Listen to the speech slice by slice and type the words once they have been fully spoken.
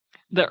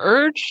The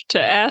urge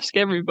to ask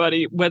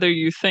everybody whether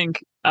you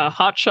think a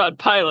hotshot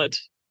pilot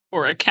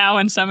or a cow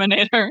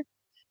inseminator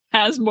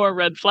has more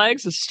red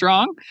flags is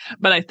strong,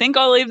 but I think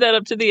I'll leave that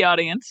up to the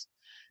audience.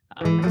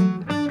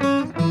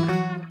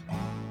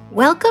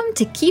 Welcome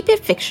to Keep It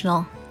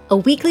Fictional, a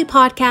weekly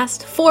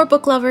podcast for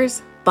book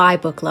lovers by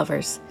book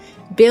lovers.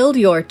 Build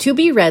your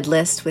to-be-read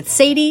list with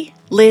Sadie,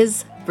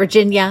 Liz,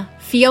 Virginia,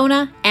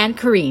 Fiona, and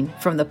Corrine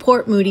from the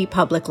Port Moody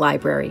Public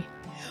Library.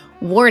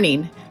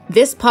 Warning,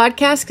 this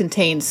podcast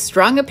contains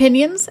strong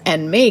opinions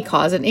and may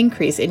cause an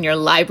increase in your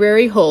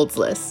library holds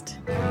list.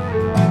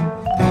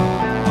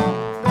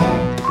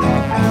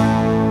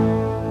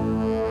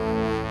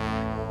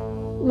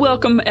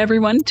 Welcome,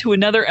 everyone, to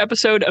another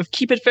episode of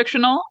Keep It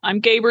Fictional.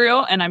 I'm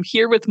Gabriel, and I'm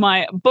here with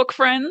my book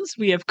friends.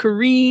 We have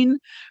Corrine,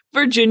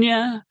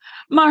 Virginia,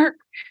 Mark,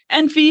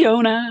 and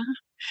Fiona.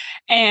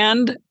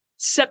 And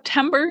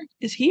September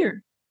is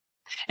here.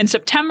 And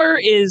September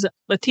is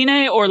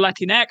Latine or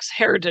Latinx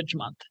Heritage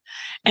Month.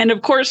 And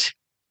of course,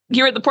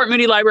 here at the Port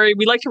Moody Library,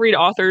 we like to read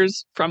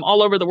authors from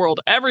all over the world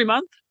every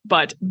month.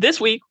 But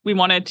this week, we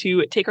wanted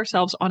to take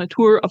ourselves on a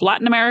tour of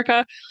Latin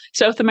America,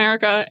 South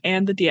America,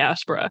 and the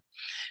diaspora.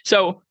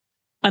 So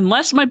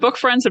unless my book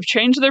friends have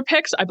changed their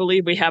picks, I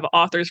believe we have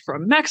authors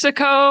from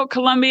Mexico,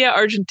 Colombia,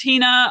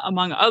 Argentina,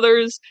 among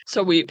others.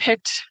 So we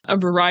picked a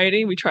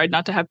variety. We tried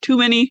not to have too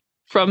many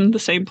from the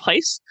same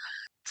place.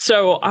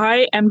 So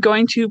I am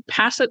going to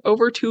pass it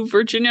over to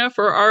Virginia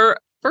for our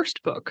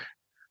first book.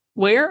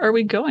 Where are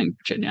we going,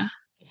 Virginia?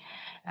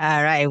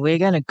 All right, we're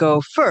going to go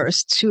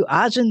first to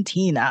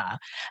Argentina.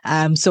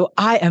 So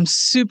I am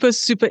super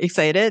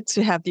excited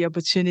to have the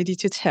opportunity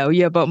to tell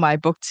you about my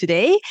book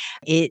today.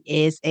 It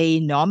is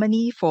a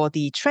nominee for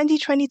the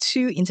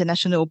 2022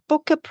 International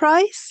Booker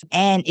Prize,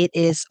 and it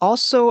is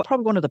also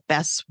probably one of the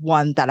best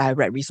one that I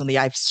read recently.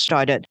 I've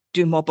started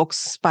doing more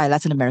books by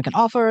Latin American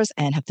authors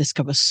and have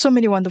discovered so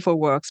many wonderful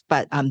works,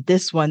 but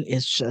this one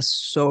is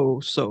just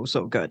so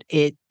good.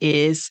 It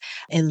is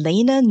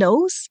Elena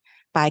Knows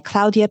by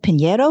Claudia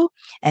Pinheiro,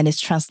 and is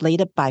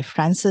translated by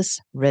Frances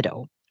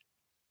Riddle.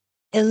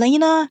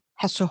 Elena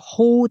has her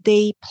whole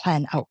day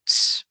planned out.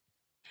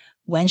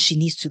 When she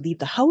needs to leave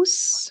the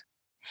house,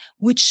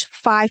 which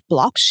 5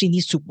 blocks she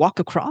needs to walk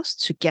across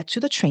to get to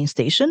the train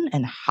station,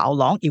 and how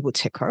long it will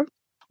take her.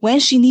 When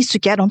she needs to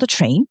get on the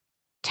train,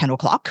 10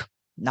 o'clock,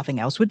 nothing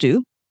else would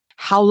do.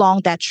 How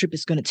long that trip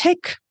is going to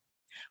take,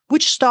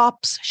 which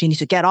stops she needs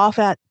to get off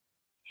at.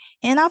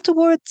 And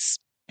afterwards,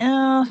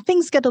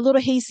 things get a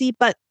little hazy,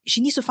 but she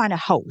needs to find a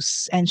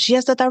house, and she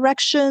has the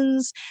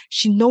directions.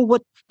 She knows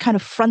what kind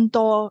of front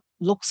door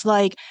looks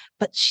like,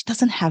 but she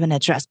doesn't have an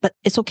address. But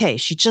it's okay.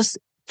 She just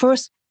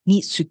first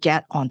needs to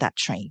get on that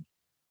train.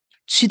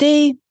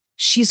 Today,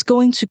 she's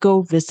going to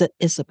go visit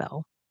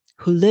Isabel,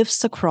 who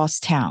lives across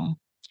town,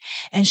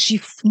 and she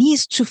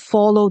needs to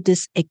follow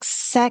this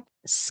exact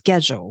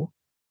schedule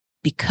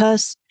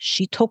because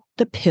she took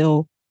the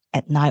pill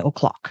at 9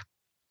 o'clock.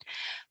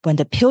 When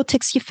the pill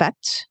takes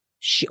effect,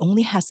 she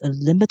only has a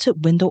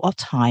limited window of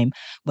time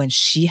when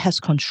she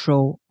has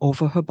control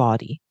over her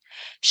body.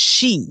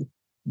 She,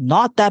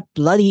 not that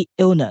bloody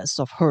illness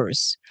of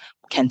hers,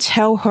 can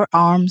tell her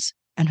arms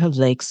and her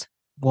legs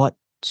what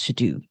to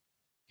do.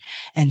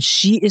 And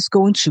she is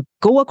going to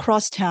go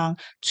across town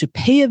to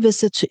pay a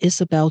visit to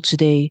Isabel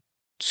today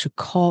to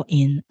call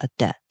in a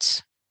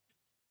debt.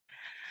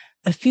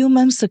 A few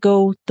months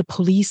ago, the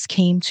police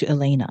came to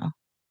Elena.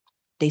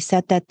 They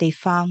said that they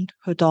found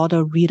her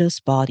daughter Rita's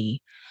body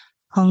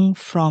hung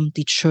from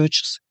the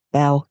church's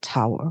bell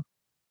tower.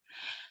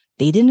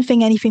 They didn't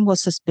think anything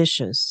was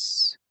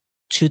suspicious.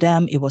 To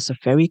them, it was a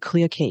very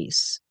clear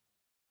case.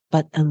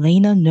 But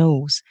Elena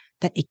knows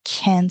that it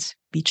can't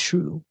be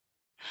true,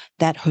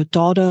 that her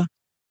daughter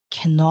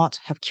cannot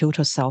have killed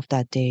herself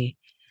that day.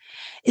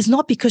 It's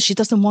not because she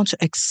doesn't want to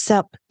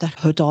accept that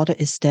her daughter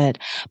is dead,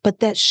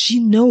 but that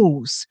she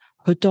knows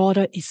her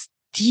daughter is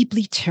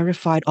deeply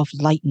terrified of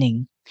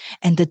lightning.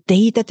 And the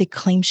day that they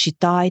claim she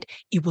died,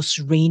 it was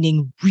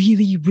raining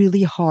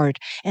really hard.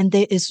 And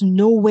there is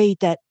no way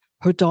that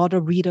her daughter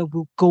Rita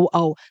will go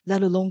out,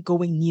 let alone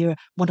going near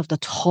one of the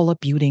taller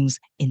buildings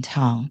in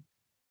town.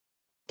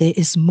 There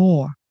is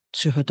more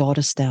to her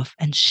daughter's death,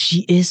 and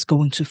she is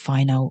going to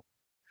find out.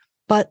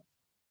 But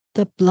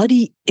the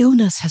bloody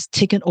illness has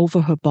taken over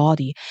her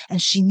body,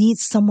 and she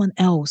needs someone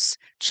else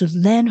to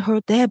lend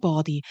her their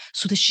body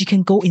so that she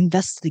can go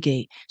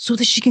investigate, so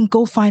that she can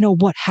go find out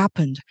what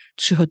happened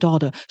to her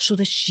daughter, so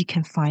that she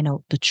can find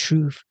out the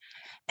truth.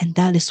 And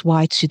that is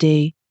why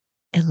today,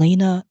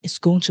 Elena is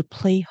going to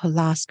play her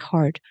last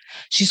card.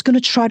 She's going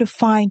to try to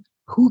find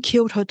who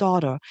killed her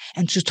daughter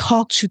and to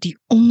talk to the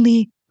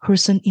only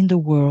person in the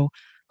world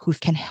who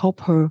can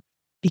help her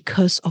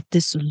because of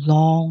this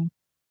long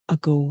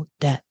ago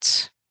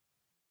debt.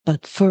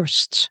 But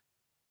first,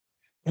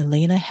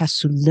 Elena has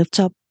to lift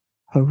up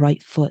her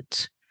right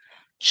foot,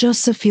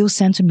 just a few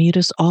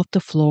centimeters off the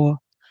floor,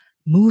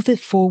 move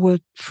it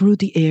forward through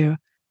the air,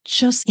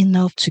 just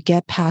enough to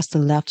get past the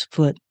left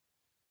foot.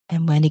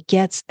 And when it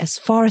gets as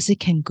far as it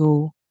can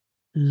go,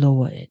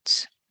 lower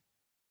it.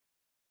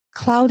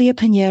 Claudia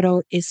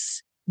Pinheiro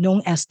is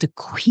known as the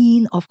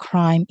queen of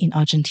crime in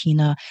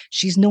Argentina.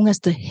 She's known as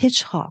the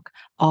Hitchcock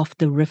of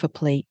the River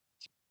Plate.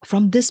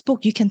 From this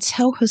book, you can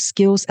tell her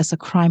skills as a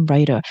crime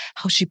writer,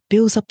 how she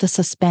builds up the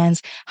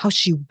suspense, how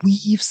she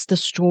weaves the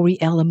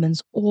story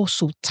elements all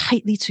so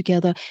tightly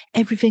together,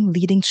 everything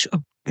leading to a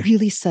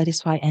really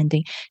satisfying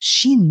ending.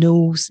 She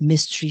knows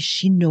mystery.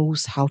 She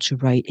knows how to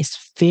write.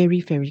 It's very,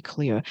 very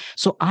clear.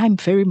 So I'm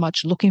very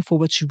much looking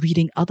forward to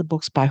reading other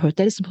books by her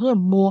that is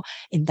more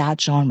in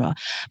that genre.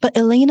 But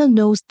Elena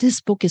knows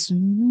this book is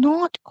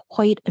not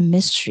quite a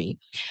mystery.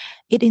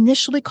 It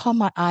initially caught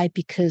my eye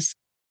because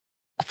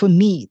for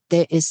me,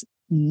 there is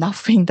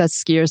nothing that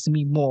scares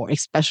me more,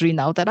 especially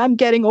now that I'm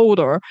getting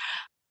older,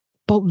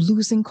 about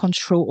losing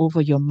control over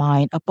your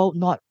mind, about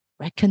not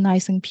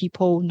recognizing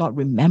people, not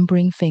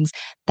remembering things.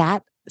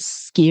 That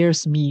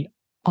scares me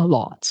a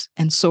lot.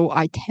 And so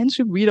I tend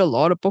to read a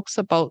lot of books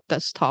about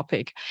this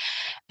topic.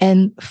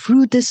 And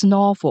through this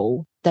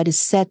novel that is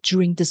set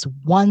during this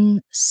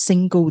one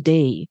single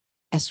day,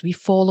 as we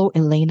follow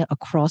Elena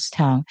across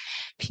town,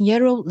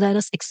 Pinheiro let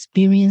us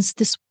experience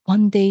this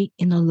one day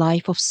in the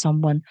life of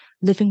someone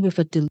living with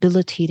a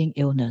debilitating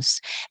illness.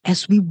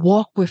 As we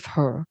walk with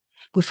her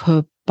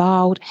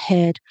bowed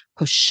head,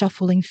 her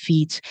shuffling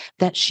feet,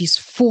 that she's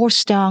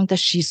forced down, that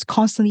she's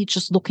constantly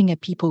just looking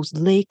at people's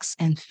legs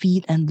and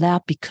feet and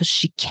lap because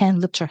she can't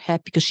lift her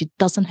head, because she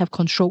doesn't have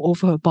control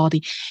over her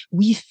body.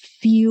 We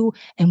feel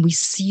and we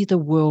see the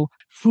world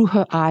through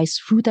her eyes,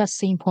 through that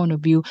same point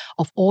of view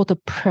of all the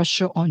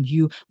pressure on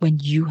you when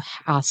you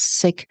are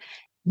sick.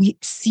 We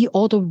see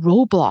all the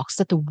roadblocks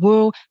that the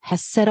world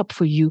has set up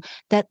for you,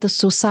 that the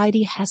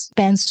society has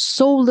spent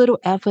so little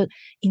effort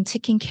in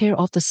taking care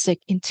of the sick,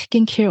 in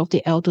taking care of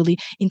the elderly,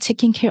 in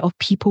taking care of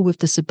people with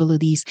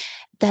disabilities,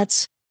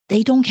 that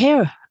they don't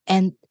care.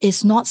 And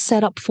it's not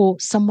set up for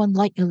someone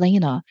like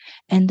Elena.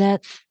 And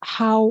that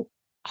how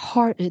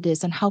hard it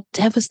is and how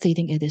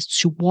devastating it is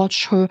to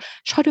watch her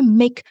try to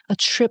make a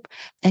trip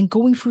and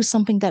going through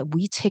something that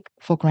we take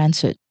for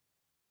granted.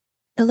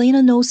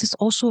 Elena Knows is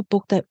also a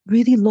book that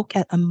really look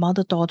at a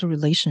mother-daughter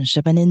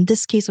relationship, and in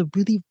this case, a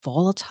really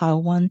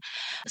volatile one.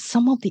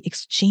 Some of the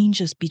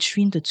exchanges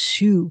between the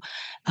two,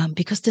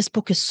 because this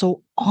book is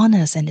so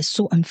honest and it's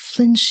so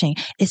unflinching,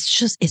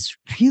 it's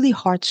really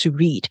hard to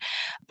read.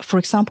 For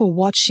example,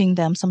 watching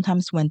them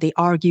sometimes when they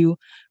argue,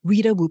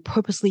 Rita will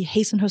purposely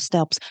hasten her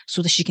steps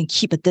so that she can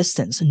keep a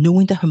distance,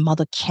 knowing that her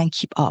mother can't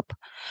keep up.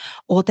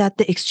 Or that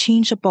the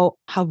exchange about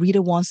how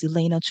Rita wants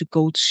Elena to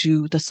go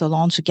to the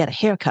salon to get a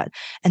haircut.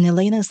 And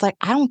Elena is like,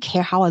 I don't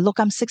care how I look.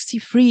 I'm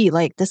 63.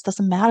 Like, this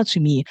doesn't matter to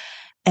me.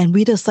 And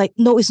Rita's like,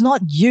 no, it's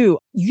not you.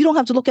 You don't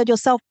have to look at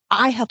yourself.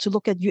 I have to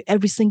look at you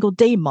every single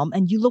day, Mom.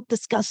 And you look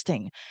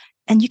disgusting.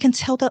 And you can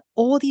tell that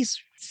all these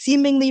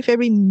seemingly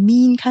very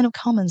mean kind of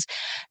comments,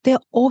 they're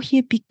all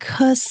here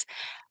because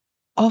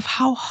of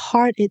how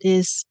hard it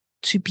is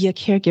to be a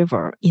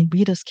caregiver in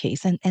Rita's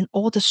case, and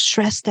all the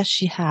stress that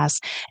she has,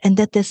 and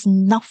that there's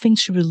nothing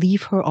to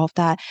relieve her of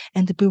that,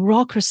 and the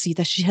bureaucracy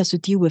that she has to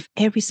deal with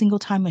every single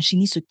time when she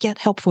needs to get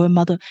help for her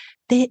mother.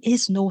 There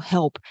is no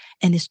help,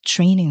 and it's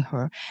draining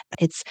her.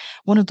 It's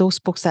one of those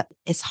books that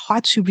it's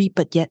hard to read,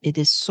 but yet it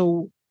is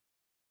so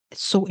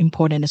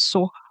important. It's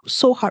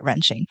so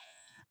heart-wrenching.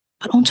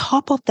 But on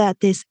top of that,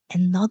 there's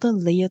another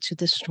layer to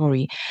this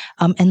story,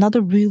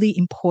 another really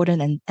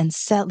important and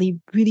sadly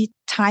really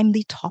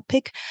timely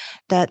topic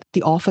that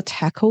the author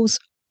tackles.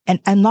 And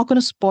I'm not going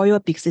to spoil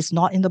it because it's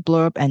not in the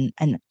blurb,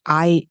 and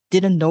I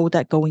didn't know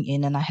that going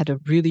in, and I had a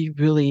really,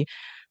 really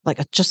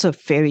just a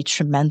very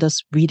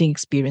tremendous reading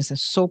experience and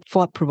so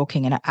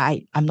thought-provoking. And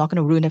I'm not going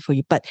to ruin it for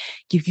you. But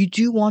if you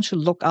do want to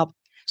look up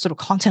sort of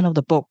content of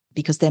the book,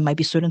 because there might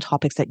be certain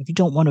topics that you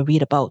don't want to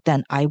read about,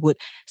 then I would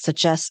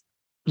suggest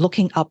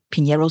looking up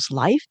Pinheiro's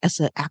life as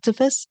an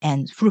activist,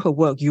 and through her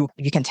work, you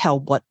can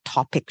tell what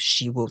topic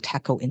she will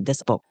tackle in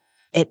this book.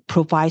 It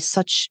provides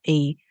such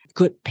a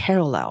good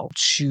parallel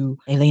to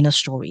Elena's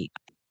story.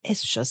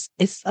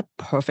 It's a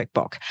perfect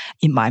book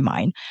in my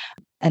mind.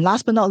 And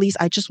last but not least,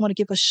 I just want to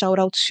give a shout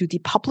out to the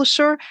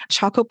publisher,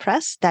 Charco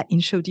Press, that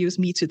introduced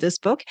me to this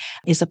book.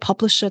 It's a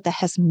publisher that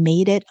has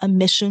made it a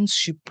mission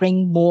to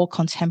bring more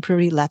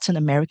contemporary Latin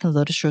American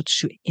literature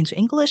into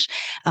English.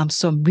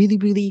 So I'm really,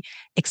 really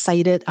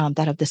excited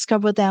that I've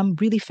discovered them,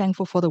 really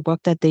thankful for the work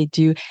that they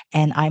do.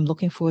 And I'm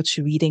looking forward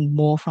to reading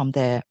more from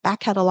their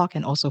back catalog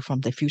and also from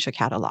the future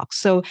catalog.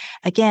 So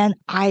again,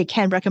 I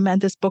can't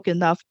recommend this book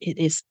enough. It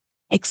is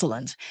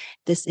excellent.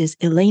 This is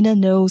Elena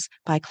Knows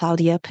by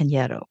Claudia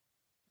Pinheiro.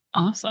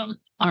 Awesome.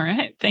 All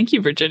right. Thank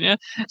you, Virginia.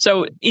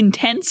 So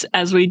intense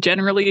as we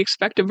generally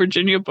expect a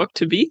Virginia book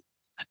to be,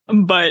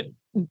 and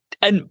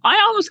I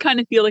almost kind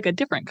of feel like a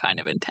different kind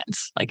of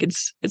intense. Like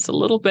it's a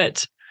little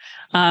bit,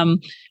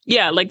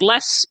 like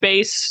less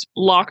space,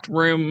 locked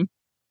room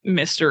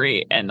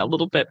mystery, and a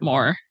little bit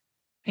more,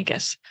 I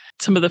guess,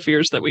 some of the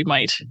fears that we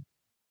might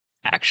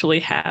actually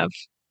have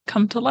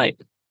come to light.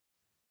 A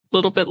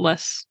little bit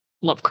less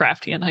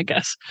Lovecraftian, I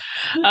guess.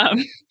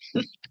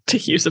 To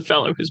use a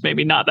fellow who's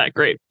maybe not that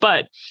great,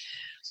 but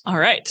all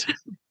right.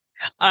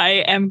 I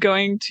am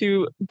going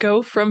to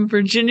go from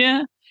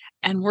Virginia,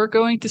 and we're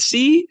going to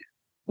see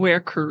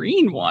where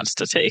Corrine wants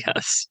to take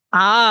us.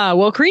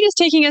 Well, Corrine is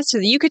taking us to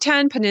the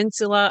Yucatan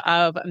Peninsula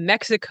of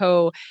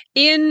Mexico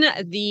in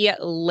the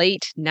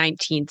late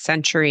 19th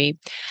century.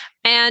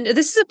 And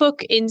this is a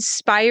book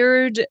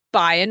inspired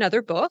by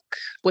another book,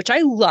 which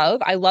I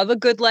love. I love a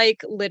good,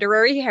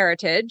 literary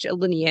heritage, a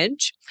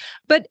lineage.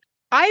 But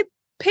I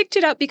picked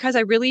it up because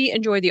I really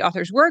enjoy the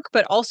author's work,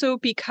 but also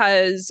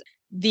because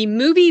the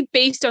movie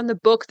based on the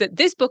book that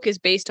this book is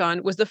based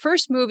on was the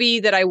first movie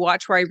that I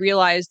watched where I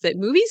realized that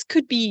movies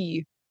could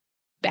be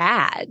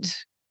bad.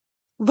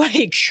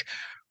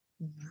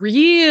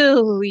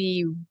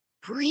 Really,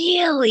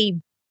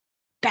 really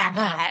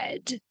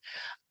bad.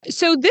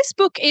 So this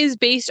book is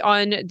based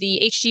on the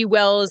H.G.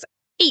 Wells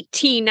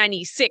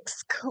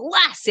 1896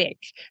 classic,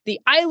 The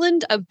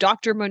Island of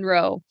Dr.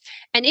 Moreau.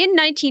 And in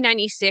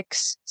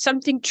 1996,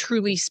 something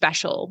truly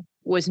special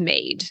was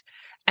made.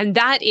 And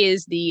that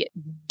is the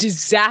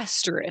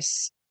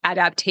disastrous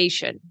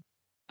adaptation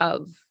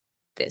of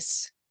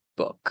this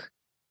book.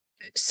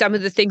 Some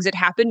of the things that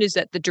happened is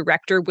that the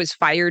director was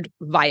fired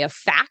via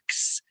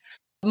fax.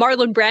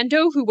 Marlon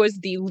Brando, who was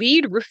the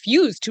lead,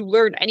 refused to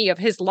learn any of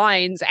his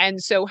lines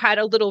and so had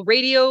a little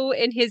radio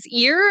in his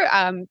ear.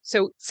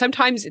 So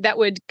sometimes that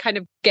would kind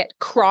of get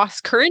cross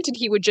current and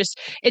he would just,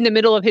 in the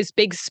middle of his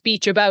big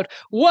speech about,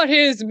 "What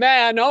is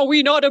man? Are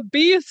we not a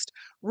beast?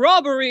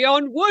 Robbery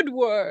on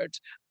Woodward."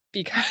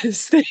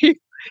 Because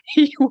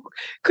he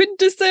couldn't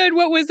discern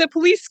what was a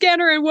police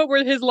scanner and what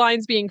were his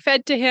lines being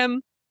fed to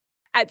him.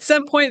 At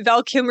some point,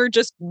 Val Kilmer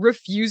just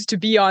refused to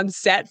be on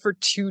set for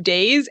 2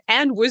 days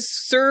and was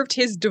served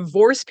his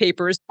divorce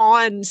papers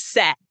on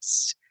set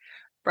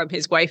from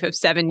his wife of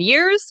 7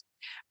 years.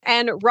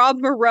 And Rob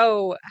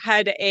Moreau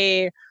had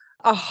a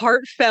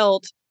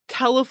heartfelt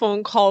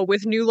telephone call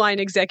with New Line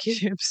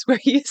executives where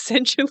he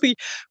essentially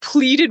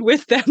pleaded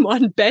with them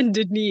on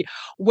bended knee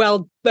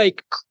while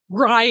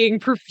crying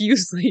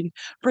profusely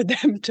for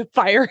them to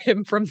fire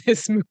him from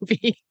this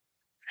movie.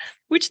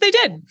 Which they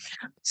did.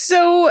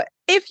 So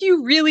if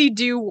you really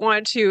do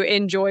want to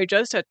enjoy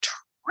just a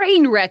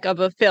train wreck of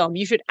a film,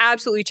 you should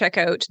absolutely check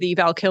out the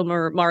Val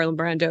Kilmer, Marlon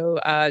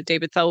Brando,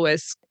 David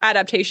Thewlis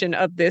adaptation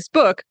of this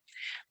book.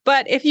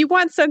 But if you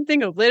want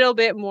something a little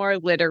bit more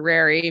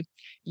literary,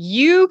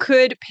 you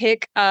could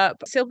pick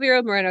up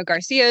Silvia Moreno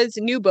Garcia's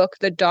new book,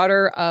 The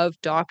Daughter of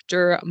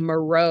Dr.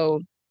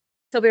 Moreau.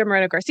 Silvia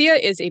Moreno Garcia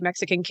is a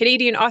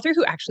Mexican-Canadian author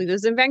who actually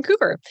lives in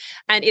Vancouver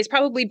and is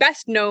probably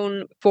best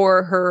known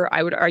for her,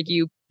 I would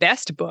argue,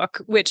 best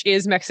book, which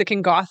is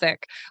Mexican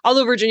Gothic.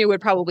 Although Virginia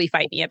would probably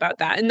fight me about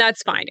that, and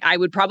that's fine. I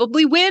would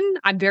probably win.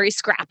 I'm very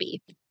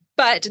scrappy.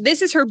 But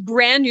this is her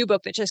brand new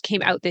book that just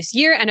came out this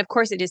year. And of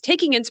course, it is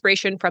taking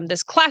inspiration from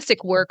this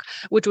classic work,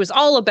 which was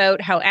all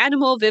about how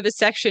animal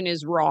vivisection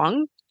is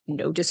wrong.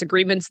 No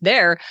disagreements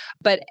there.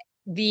 But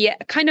the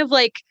kind of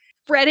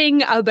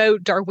fretting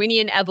about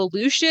Darwinian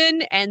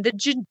evolution and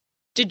the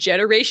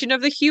degeneration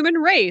of the human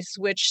race,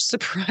 which,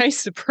 surprise,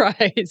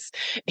 surprise,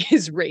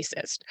 is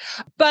racist.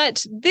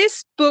 But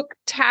this book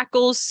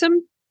tackles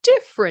some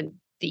different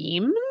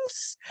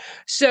themes.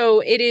 So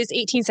it is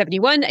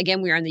 1871.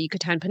 Again, we are on the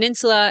Yucatan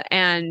Peninsula,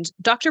 and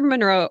Dr.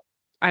 Monroe,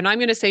 and I'm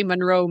going to say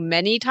Monroe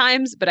many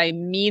times, but I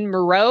mean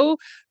Moreau.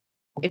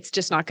 It's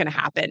just not going to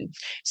happen.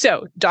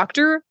 So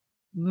Dr.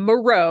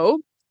 Moreau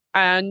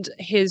and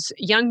his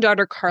young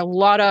daughter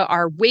Carlotta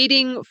are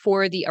waiting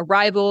for the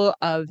arrival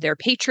of their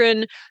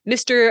patron,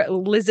 Mr.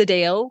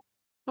 Lizardale.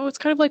 Oh, it's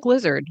kind of like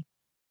lizard.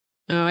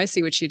 Oh, I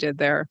see what she did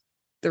there.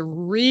 The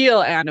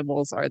real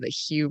animals are the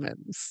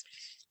humans.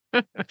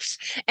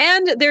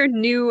 And their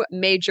new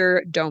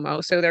major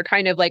domo. So they're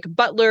kind of like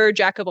butler,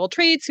 jack of all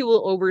trades who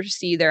will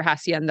oversee their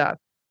hacienda.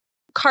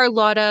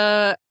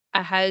 Carlotta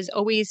has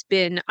always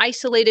been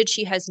isolated.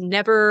 She has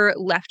never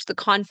left the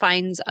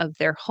confines of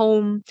their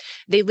home.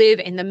 They live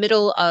in the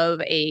middle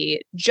of a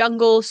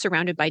jungle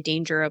surrounded by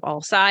danger of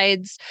all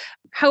sides.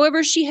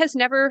 However, she has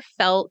never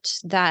felt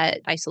that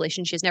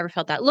isolation. She has never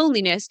felt that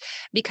loneliness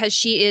because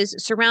she is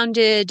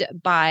surrounded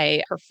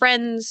by her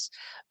friends,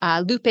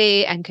 Lupe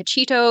and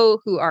Cachito,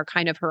 who are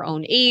kind of her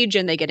own age,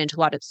 and they get into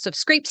lots of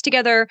scrapes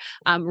together.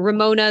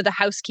 Ramona, the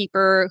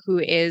housekeeper, who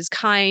is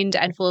kind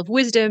and full of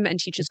wisdom and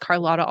teaches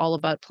Carlotta all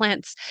about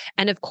plants.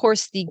 And of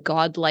course, the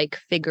godlike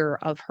figure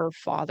of her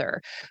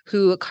father,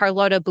 who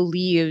Carlotta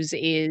believes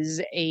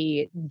is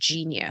a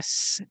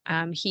genius.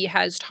 He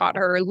has taught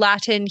her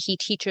Latin. He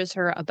teaches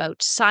her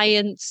about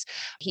science.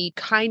 He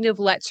kind of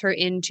lets her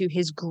into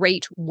his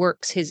great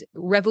works, his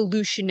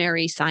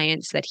revolutionary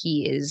science that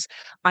he is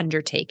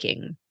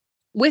undertaking.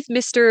 With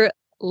Mr.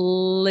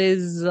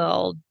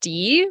 Lizaldi,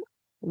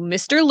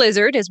 Mr.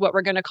 Lizard is what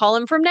we're going to call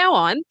him from now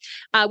on.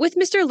 With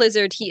Mr.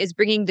 Lizard, he is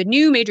bringing the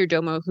new major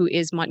domo, who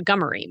is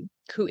Montgomery,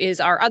 who is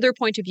our other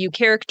point of view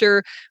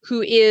character,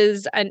 who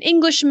is an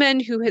Englishman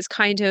who has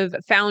kind of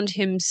found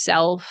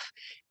himself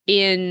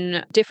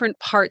in different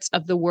parts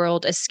of the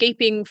world,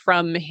 escaping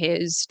from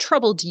his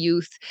troubled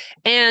youth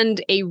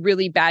and a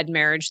really bad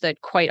marriage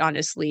that, quite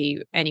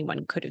honestly,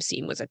 anyone could have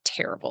seen was a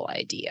terrible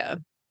idea.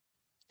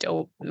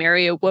 don't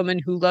marry a woman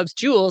who loves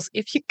jewels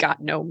if you got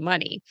no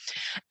money.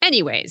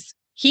 Anyways,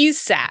 he's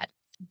sad.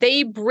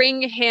 They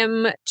bring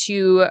him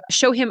to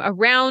show him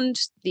around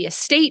the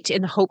estate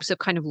in the hopes of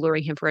kind of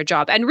luring him for a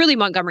job. And really,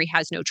 Montgomery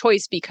has no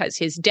choice because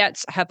his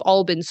debts have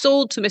all been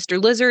sold to Mr.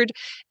 Lizard,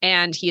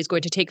 and he is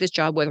going to take this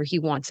job whether he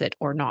wants it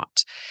or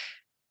not.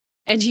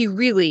 And he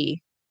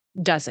really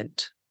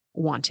doesn't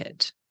want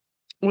it.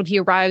 When he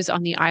arrives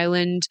on the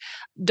island,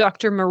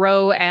 Dr.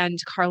 Moreau and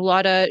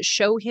Carlotta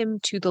show him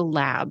to the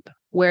lab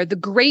where the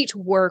great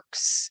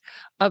works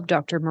of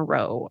Dr.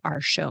 Moreau are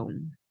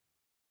shown.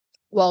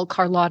 While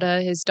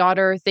Carlotta, his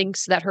daughter,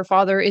 thinks that her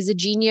father is a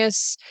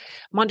genius,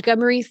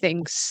 Montgomery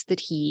thinks that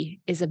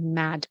he is a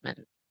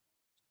madman.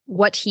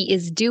 What he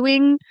is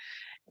doing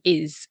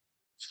is,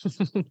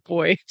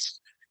 boy,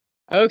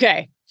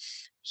 okay.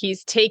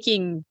 He's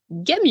taking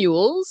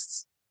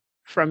gemules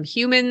from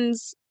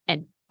humans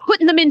and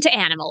putting them into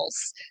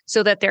animals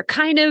so that they're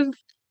kind of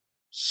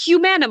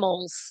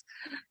humanimals.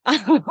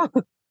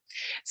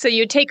 So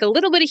you take a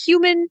little bit of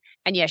human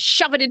and you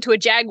shove it into a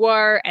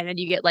jaguar, and then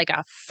you get like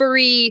a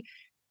furry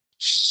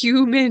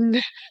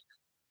human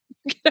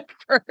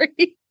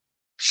furry.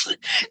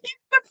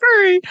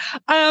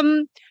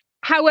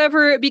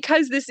 However,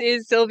 because this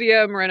is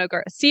Sylvia Moreno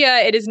Garcia,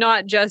 it is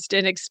not just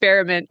an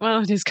experiment.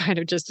 Well, it is kind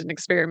of just an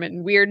experiment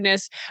in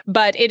weirdness,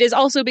 but it is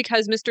also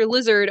because Mr.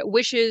 Lizard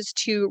wishes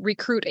to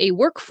recruit a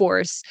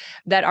workforce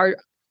that are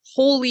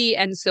wholly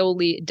and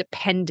solely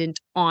dependent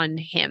on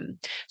him.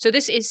 So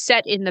this is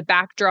set in the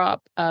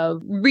backdrop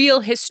of real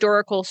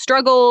historical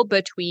struggle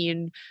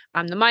between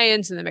the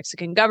Mayans and the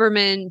Mexican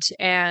government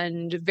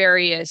and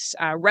various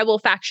rebel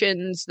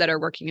factions that are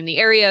working in the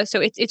area. So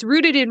it's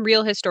rooted in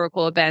real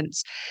historical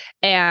events,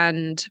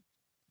 and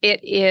it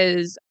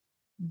is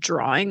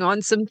drawing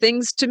on some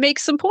things to make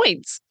some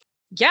points.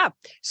 Yeah.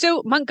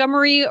 So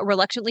Montgomery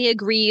reluctantly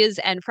agrees,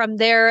 and from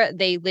there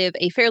they live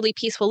a fairly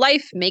peaceful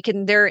life,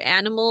 making their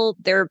animorphs,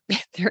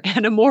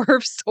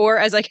 or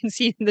as I can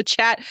see in the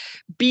chat,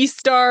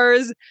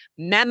 Beastars,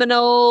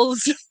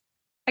 Mammals.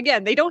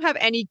 Again, they don't have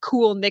any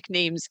cool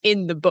nicknames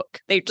in the book.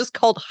 They're just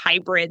called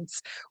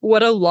hybrids.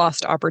 What a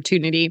lost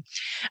opportunity.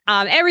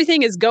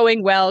 Everything is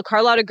going well.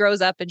 Carlotta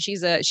grows up and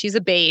she's a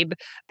babe,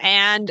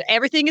 and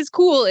everything is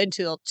cool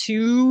until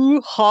two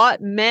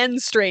hot men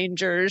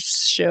strangers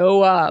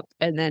show up,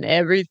 and then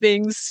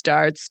everything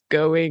starts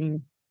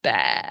going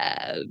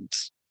bad.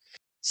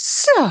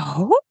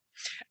 So,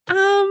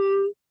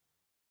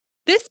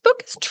 this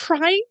book is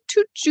trying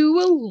to do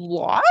a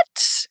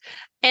lot,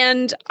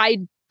 and I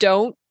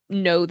don't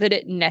know that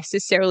it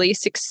necessarily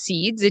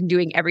succeeds in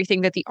doing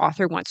everything that the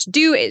author wants to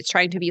do. It's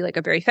trying to be like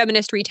a very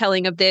feminist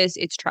retelling of this.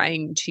 It's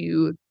trying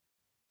to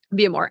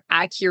be a more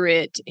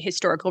accurate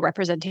historical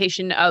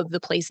representation of the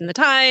place and the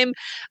time.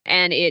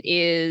 And it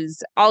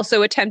is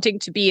also attempting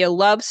to be a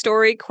love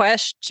story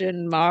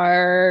question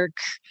mark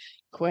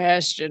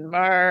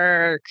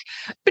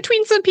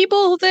between some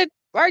people that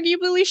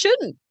arguably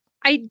shouldn't.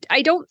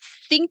 I don't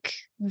think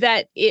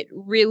that it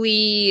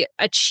really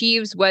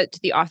achieves what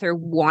the author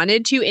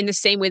wanted to in the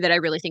same way that I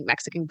really think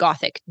Mexican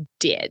Gothic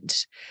did.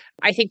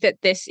 I think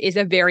that this is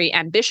a very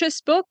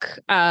ambitious book.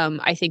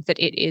 I think that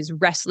it is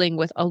wrestling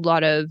with a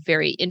lot of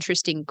very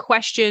interesting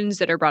questions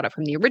that are brought up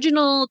from the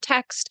original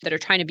text that are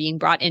trying to be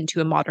brought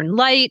into a modern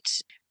light.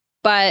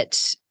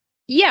 But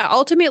yeah,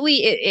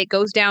 ultimately, it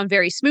goes down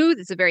very smooth.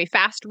 It's a very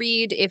fast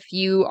read. If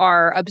you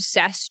are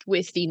obsessed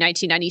with the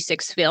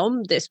 1996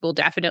 film, this will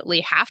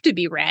definitely have to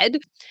be read.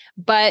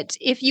 But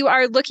if you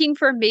are looking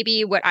for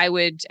maybe what I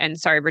would, and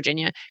sorry,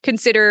 Virginia,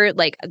 consider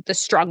like the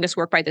strongest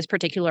work by this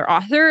particular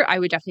author, I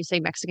would definitely say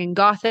Mexican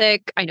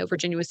Gothic. I know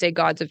Virginia would say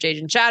Gods of Jade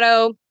and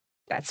Shadow.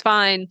 That's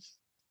fine.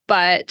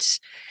 But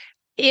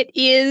it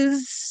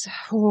is,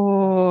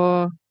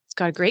 it's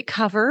got a great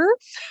cover.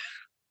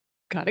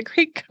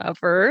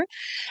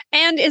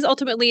 And is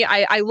ultimately,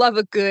 I love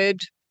a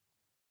good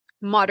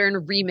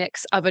modern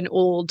remix of an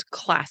old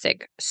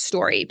classic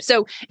story.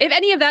 So if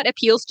any of that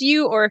appeals to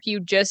you, or if you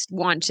just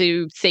want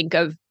to think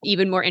of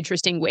even more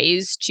interesting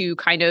ways to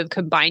kind of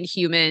combine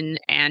human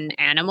and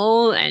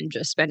animal and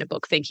just spend a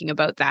book thinking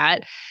about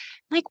that,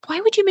 like, why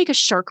would you make a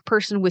shark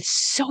person with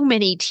so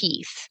many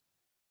teeth?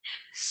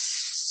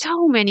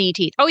 So many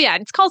teeth. Oh yeah,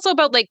 it's also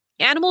about like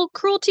animal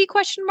cruelty ?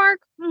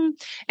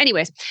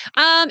 Anyways,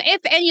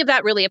 if any of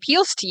that really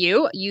appeals to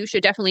you, you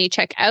should definitely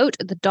check out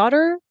The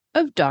Daughter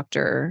of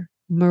Dr.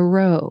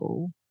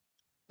 Moreau,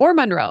 or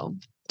Monroe,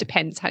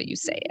 depends how you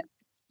say it.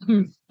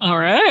 All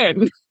right.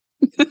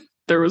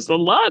 There was a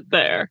lot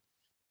there.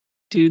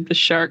 Do the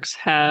sharks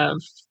have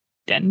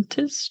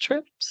dentist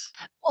trips?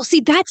 Well, see,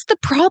 that's the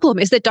problem,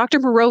 is that Dr.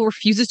 Moreau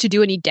refuses to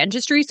do any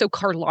dentistry, so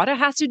Carlotta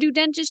has to do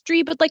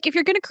dentistry. But like, if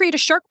you're going to create a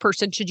shark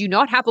person, should you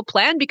not have a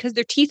plan? Because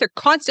their teeth are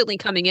constantly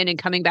coming in and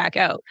coming back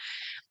out.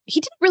 He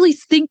didn't really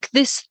think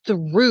this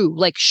through.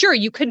 Like, sure,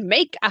 you can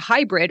make a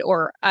hybrid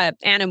or an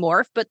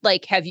animorph, but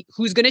like,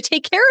 who's going to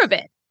take care of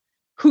it?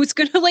 Who's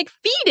going to like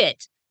feed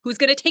it? Who's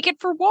going to take it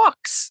for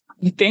walks?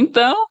 You think,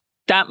 though,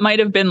 that might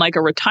have been like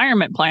a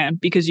retirement plan,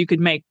 because you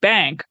could make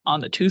bank on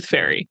the Tooth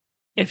Fairy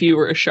if you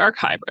were a shark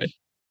hybrid.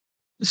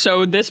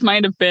 So this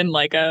might have been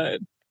like a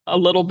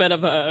little bit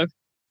of a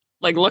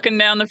like looking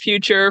down the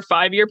future,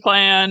 5-year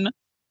plan,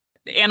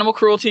 animal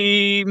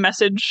cruelty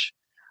message,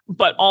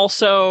 but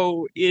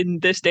also in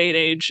this day and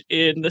age,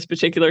 in this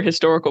particular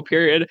historical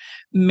period,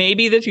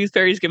 maybe the Tooth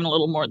Fairy is given a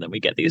little more than we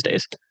get these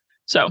days.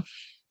 So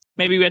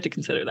maybe we have to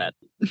consider that.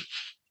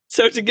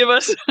 So to give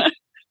us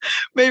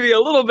maybe a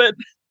little bit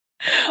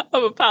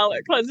of a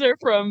palate cleanser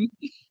from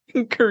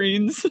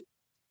Kareen's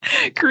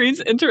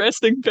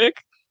interesting pick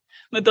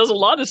that does a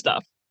lot of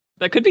stuff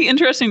that could be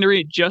interesting to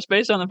read just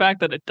based on the fact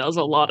that it does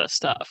a lot of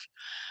stuff.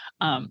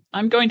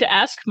 I'm going to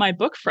ask my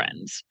book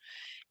friends,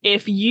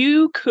 if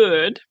you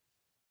could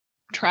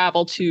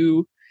travel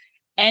to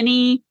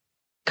any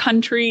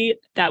country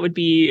that would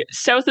be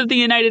south of the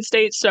United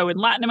States, so in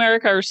Latin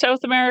America or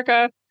South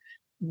America,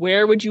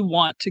 where would you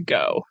want to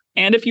go?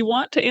 And if you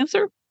want to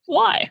answer,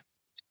 why?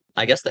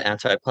 I guess the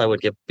answer I probably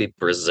would give be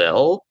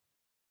Brazil,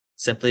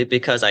 simply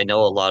because I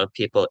know a lot of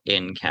people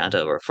in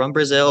Canada were from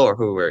Brazil or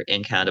who were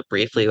in Canada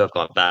briefly who have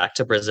gone back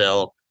to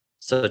Brazil.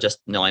 So just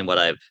knowing what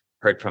I've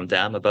heard from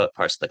them about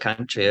parts of the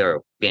country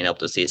or being able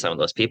to see some of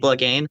those people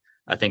again,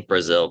 I think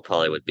Brazil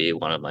probably would be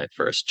one of my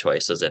first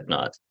choices, if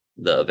not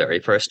the very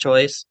first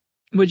choice.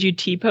 Would you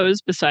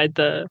T-pose beside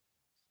the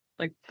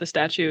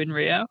statue in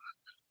Rio?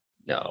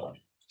 No.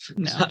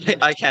 No.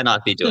 I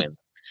cannot be doing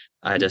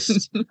that.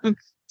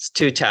 It's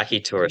too tacky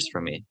tourist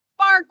for me.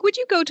 Mark, would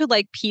you go to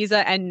like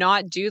Pisa and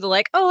not do the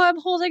like, oh, I'm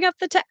holding up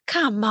the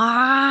come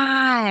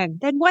on.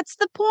 Then what's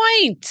the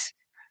point?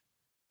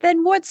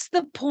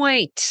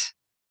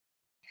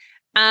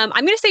 I'm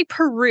going to say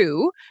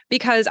Peru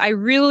because I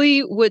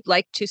really would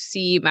like to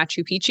see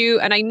Machu Picchu.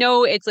 And I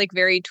know it's like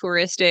very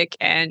touristic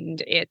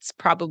and it's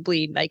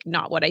probably like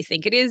not what I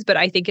think it is, but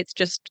I think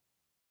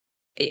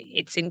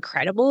it's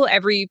incredible.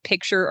 Every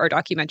picture or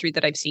documentary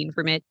that I've seen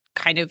from it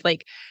kind of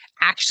like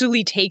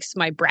actually takes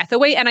my breath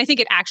away. And I think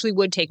it actually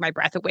would take my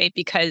breath away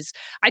because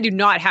I do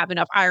not have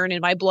enough iron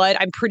in my blood.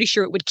 I'm pretty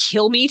sure it would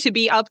kill me to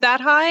be up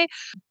that high.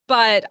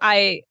 But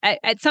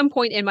at some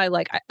point in my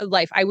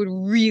life, I would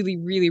really,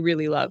 really,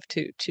 really love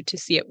to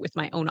see it with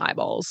my own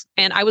eyeballs.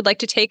 And I would like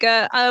to take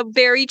a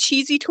very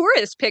cheesy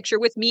tourist picture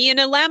with me and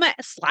a llama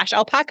 /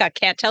 alpaca.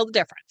 Can't tell the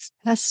difference.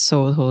 That's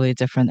so totally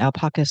different.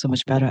 Alpaca is so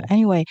much better.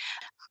 Anyway.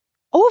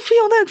 Oh,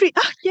 Fiona agree.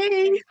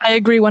 Yay. I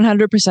agree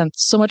 100%.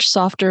 So much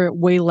softer,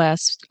 way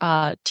less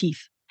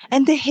teeth.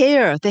 And the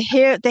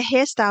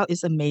hairstyle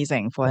is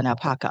amazing for an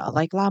alpaca.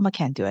 Like llama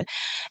can't do it.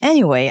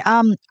 Anyway,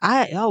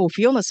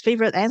 Fiona's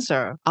favorite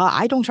answer.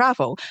 I don't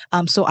travel.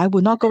 So I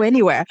would not go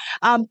anywhere.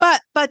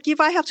 But if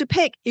I have to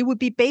pick, it would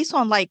be based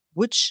on like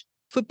which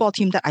football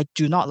team that I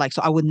do not like.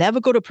 So I would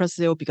never go to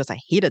Brazil because I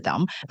hated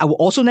them. I will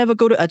also never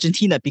go to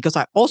Argentina because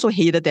I also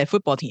hated their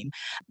football team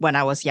when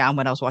I was young,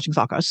 when I was watching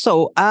soccer.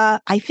 So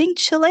I think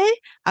Chile,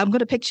 I'm going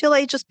to pick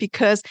Chile just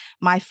because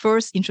my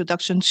first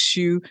introduction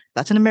to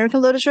Latin American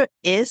literature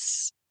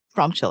is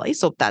from Chile.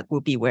 So that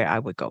would be where I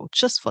would go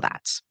just for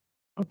that.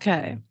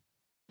 Okay.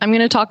 I'm going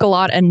to talk a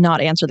lot and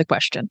not answer the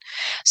question.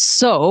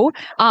 So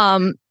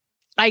I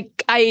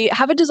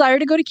have a desire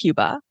to go to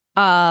Cuba.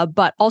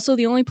 But also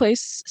the only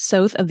place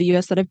south of the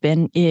US that I've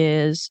been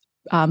is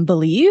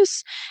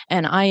Belize,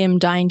 and I am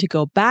dying to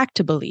go back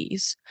to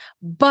Belize.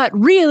 But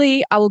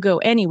really, I will go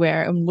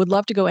anywhere and would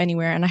love to go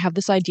anywhere. And I have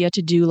this idea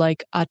to do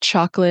like a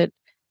chocolate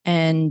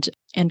and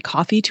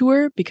coffee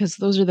tour because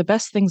those are the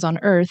best things on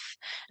earth,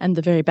 and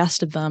the very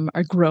best of them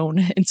are grown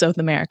in South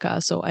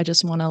America. So I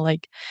just want to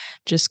like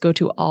just go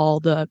to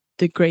all the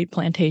great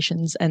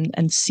plantations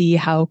and see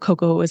how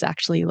cocoa is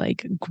actually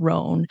like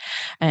grown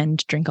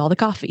and drink all the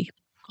coffee.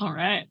 All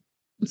right.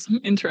 Some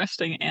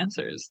interesting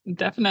answers.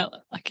 Definitely.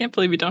 I can't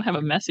believe we don't have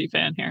a Messi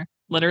fan here.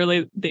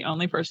 Literally the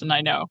only person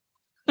I know.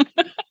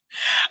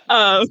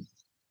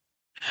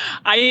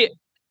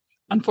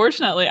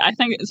 Unfortunately, I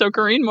think so.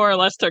 Kareen more or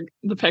less took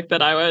the pick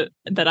that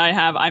I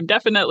have. I'm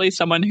definitely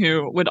someone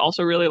who would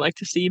also really like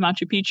to see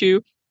Machu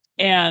Picchu.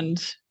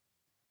 And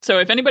so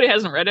if anybody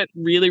hasn't read it,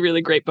 really,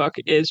 really great book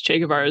is Che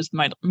Guevara's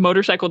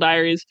Motorcycle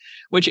Diaries,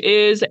 which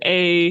is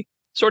a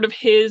sort of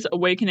his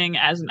awakening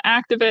as an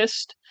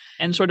activist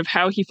and sort of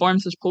how he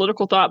forms his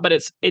political thought. But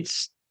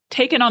it's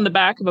taken on the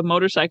back of a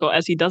motorcycle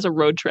as he does a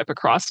road trip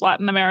across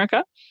Latin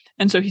America.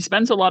 And so he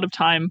spends a lot of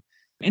time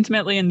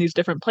intimately in these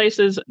different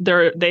places.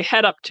 They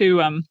head up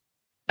to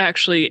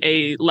actually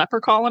a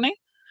leper colony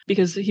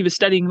because he was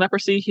studying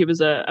leprosy. He was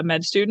a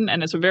med student,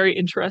 and it's a very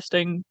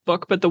interesting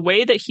book. But the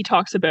way that he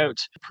talks about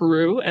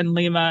Peru and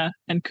Lima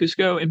and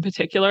Cusco in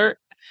particular,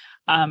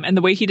 and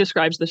the way he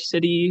describes the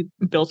city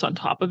built on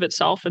top of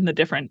itself and the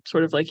different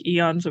sort of like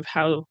eons of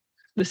how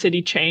the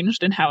city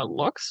changed and how it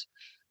looks,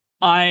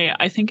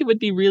 I think it would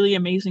be really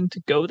amazing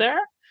to go there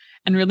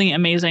and really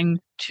amazing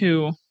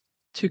to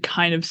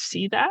kind of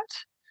see that.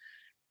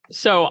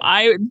 So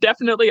I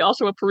definitely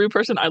also a Peru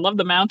person. I love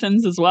the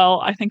mountains as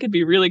well. I think it'd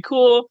be really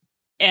cool.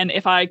 And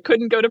if I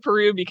couldn't go to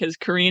Peru because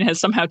Kareen has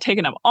somehow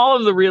taken up all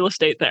of the real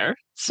estate there,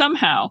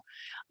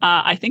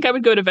 I think I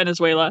would go to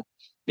Venezuela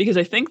because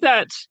I think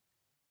that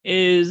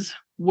is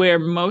where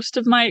most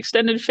of my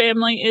extended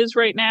family is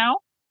right now.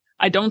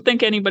 I don't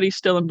think anybody's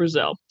still in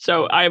Brazil.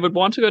 So I would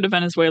want to go to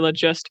Venezuela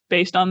just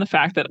based on the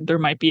fact that there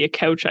might be a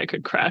couch I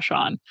could crash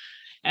on.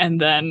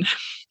 And then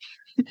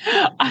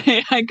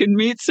I could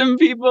meet some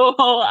people.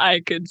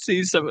 I could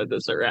see some of the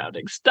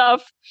surrounding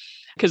stuff.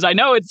 Because I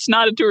know it's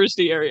not a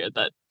touristy area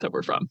that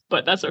we're from,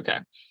 but that's okay.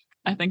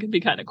 I think it'd be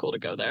kind of cool to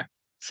go there.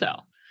 So,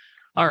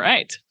 all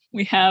right.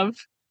 We have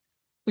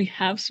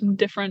some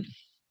different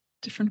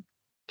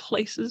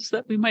places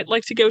that we might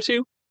like to go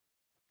to.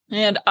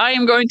 And I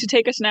am going to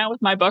take us now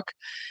with my book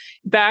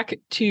back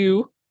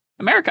to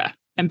America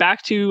and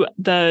back to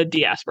the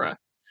diaspora.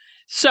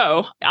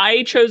 So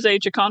I chose a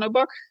Chicano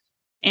book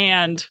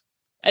and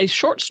a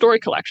short story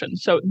collection.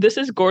 So this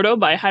is Gordo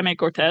by Jaime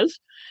Cortez,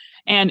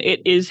 and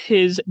it is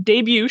his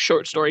debut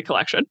short story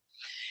collection.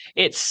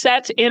 It's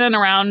set in and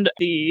around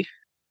the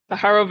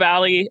Pajaro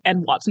Valley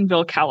and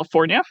Watsonville,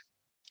 California.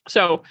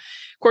 So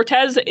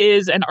Cortez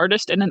is an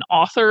artist and an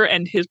author,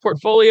 and his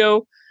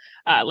portfolio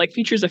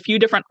features a few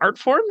different art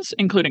forms,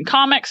 including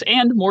comics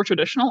and more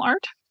traditional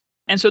art.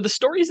 And so the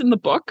stories in the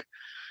book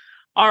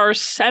are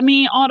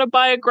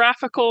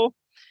semi-autobiographical,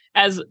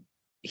 as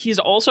he's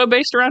also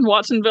based around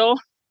Watsonville,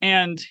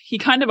 and he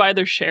kind of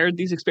either shared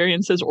these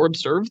experiences or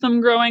observed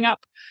them growing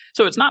up.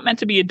 So it's not meant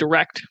to be a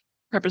direct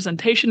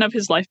representation of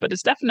his life, but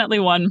it's definitely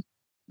one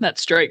that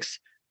strikes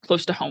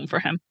close to home for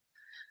him.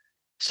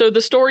 So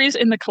the stories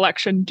in the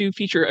collection do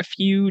feature a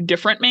few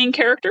different main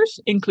characters,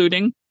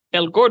 including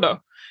El Gordo,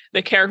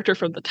 the character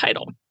from the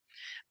title.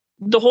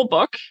 The whole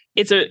book,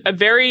 it's a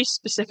very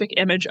specific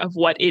image of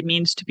what it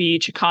means to be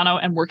Chicano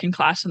and working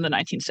class in the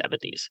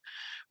 1970s,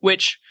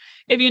 which,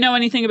 if you know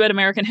anything about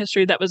American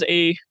history, that was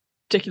a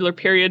particular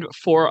period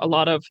for a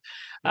lot of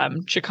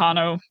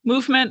Chicano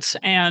movements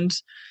and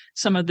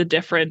some of the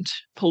different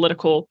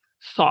political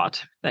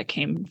thought that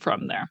came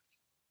from there.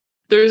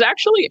 There's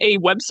actually a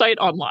website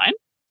online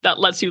that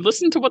lets you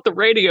listen to what the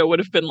radio would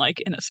have been like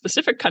in a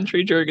specific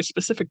country during a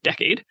specific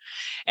decade.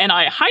 And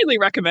I highly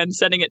recommend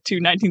sending it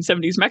to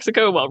 1970s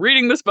Mexico while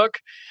reading this book.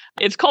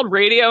 It's called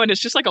Radio, and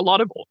it's just like a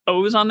lot of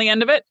O's on the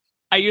end of it.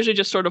 I usually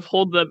just sort of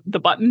hold the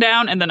button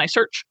down, and then I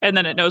search, and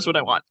then it knows what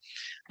I want.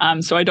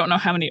 So I don't know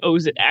how many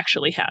O's it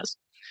actually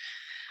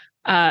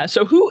has.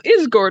 So who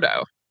is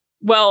Gordo?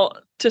 Well,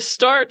 to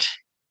start,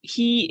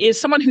 he is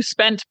someone who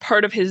spent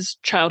part of his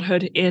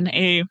childhood in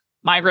a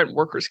migrant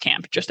workers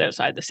camp just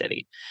outside the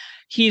city.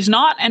 He's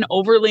not an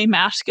overly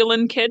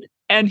masculine kid,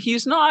 and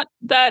he's not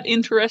that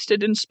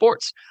interested in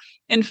sports.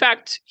 In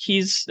fact,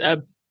 he's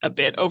a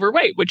bit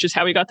overweight, which is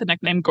how he got the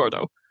nickname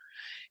Gordo.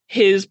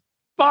 His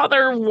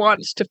father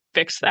wants to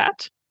fix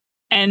that,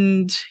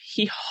 and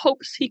he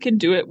hopes he can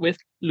do it with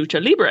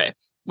lucha libre,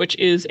 which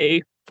is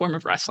a form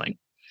of wrestling.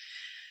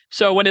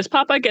 So when his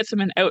papa gets him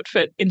an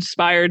outfit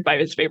inspired by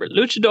his favorite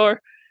luchador,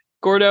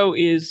 Gordo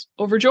is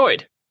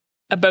overjoyed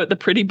about the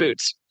pretty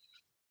boots.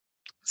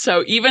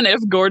 So even if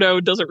Gordo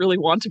doesn't really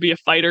want to be a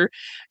fighter,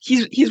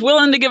 he's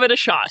willing to give it a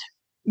shot.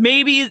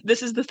 Maybe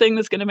this is the thing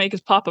that's going to make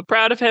his papa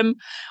proud of him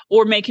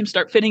or make him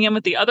start fitting in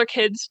with the other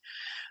kids.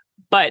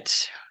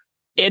 But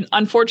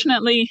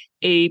unfortunately,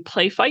 a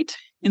play fight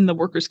in the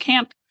workers'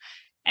 camp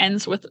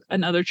ends with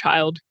another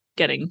child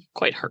getting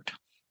quite hurt.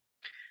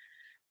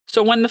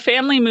 So when the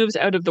family moves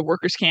out of the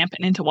workers' camp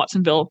and into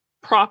Watsonville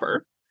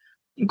proper,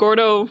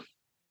 Gordo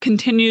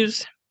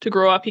continues to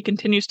grow up. He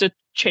continues to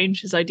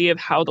change his idea of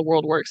how the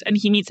world works. And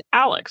he meets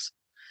Alex,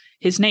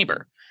 his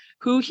neighbor,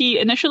 who he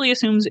initially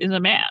assumes is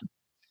a man.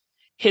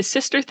 His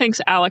sister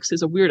thinks Alex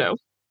is a weirdo,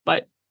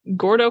 but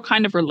Gordo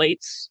kind of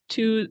relates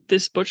to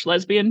this butch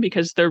lesbian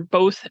because they're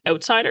both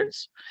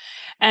outsiders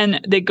and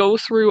they go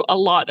through a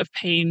lot of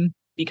pain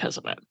because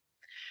of it.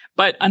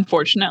 But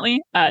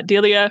unfortunately,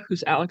 Delia,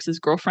 who's Alex's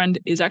girlfriend,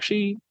 is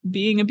actually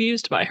being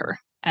abused by her,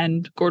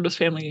 and Gordo's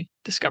family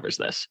discovers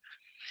this.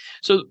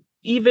 So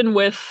even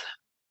with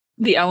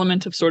the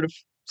element of sort of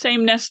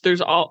sameness,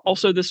 there's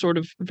also this sort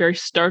of very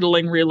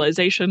startling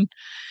realization.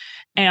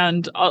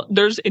 And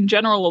there's, in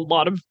general, a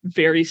lot of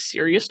very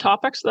serious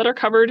topics that are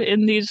covered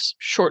in these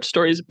short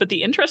stories. But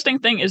the interesting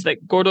thing is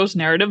that Gordo's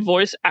narrative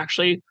voice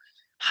actually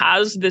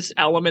has this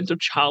element of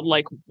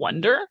childlike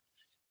wonder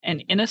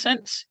and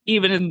innocence,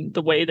 even in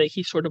the way that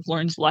he sort of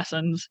learns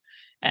lessons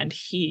and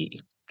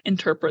he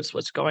interprets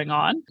what's going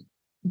on,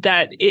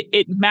 that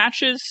it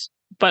matches,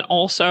 but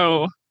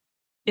also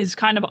is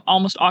kind of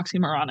almost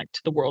oxymoronic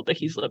to the world that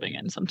he's living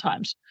in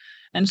sometimes.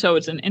 And so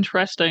it's an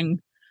interesting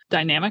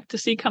dynamic to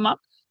see come up.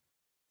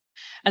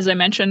 As I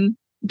mentioned,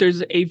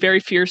 there's a very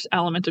fierce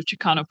element of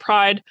Chicano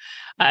pride.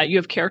 You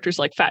have characters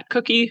like Fat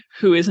Cookie,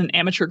 who is an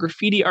amateur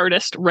graffiti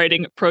artist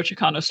writing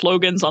pro-Chicano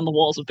slogans on the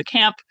walls of the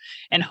camp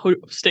and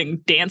hosting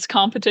dance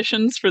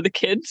competitions for the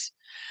kids.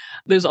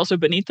 There's also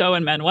Benito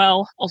and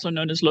Manuel, also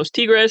known as Los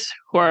Tigres,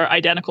 who are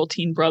identical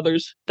teen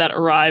brothers that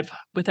arrive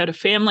without a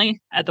family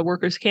at the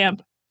workers'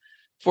 camp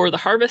for the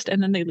harvest,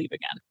 and then they leave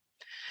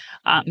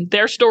again.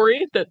 Their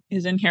story that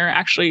is in here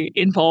actually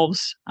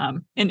involves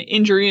an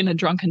injury in a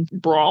drunken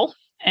brawl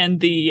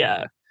and the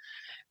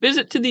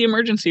visit to the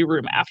emergency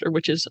room after,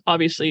 which is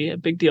obviously a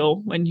big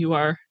deal when you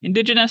are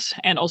Indigenous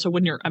and also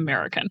when you're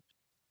American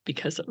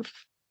because of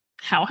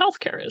how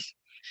healthcare is.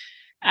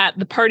 At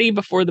the party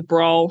before the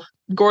brawl,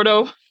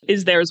 Gordo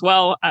is there as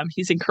well.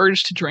 He's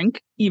encouraged to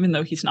drink, even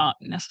though he's not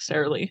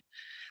necessarily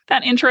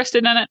that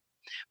interested in it.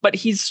 But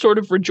he's sort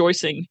of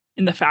rejoicing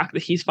in the fact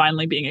that he's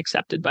finally being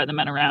accepted by the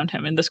men around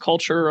him in this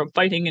culture of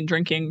fighting and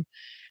drinking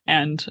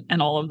and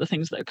all of the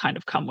things that kind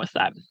of come with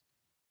that.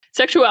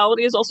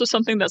 Sexuality is also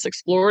something that's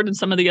explored in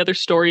some of the other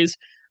stories,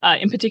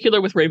 in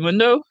particular with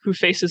Raimundo, who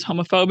faces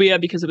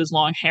homophobia because of his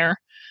long hair.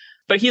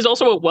 But he's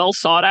also a well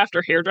sought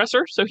after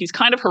hairdresser, so he's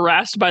kind of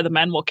harassed by the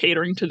men while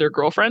catering to their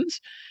girlfriends.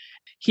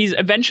 He's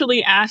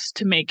eventually asked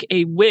to make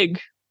a wig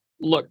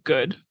look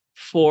good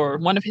for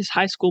one of his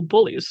high school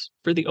bullies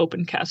for the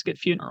open casket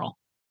funeral.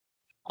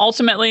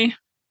 Ultimately,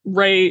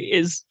 Ray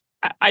is,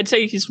 I'd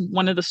say he's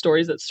one of the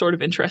stories that's sort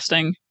of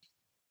interesting,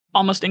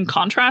 almost in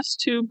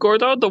contrast to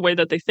Gordo. The way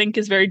that they think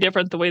is very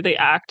different, the way they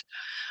act,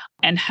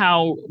 and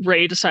how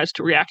Ray decides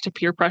to react to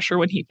peer pressure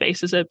when he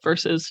faces it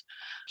versus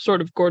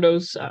sort of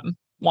Gordo's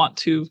want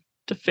to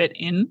fit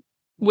in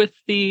with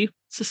the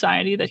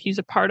society that he's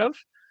a part of.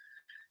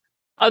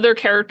 Other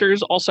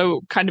characters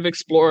also kind of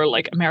explore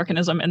like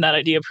Americanism and that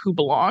idea of who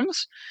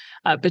belongs,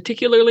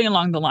 particularly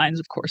along the lines,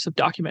 of course, of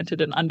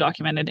documented and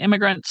undocumented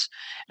immigrants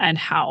and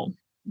how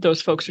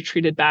those folks are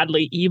treated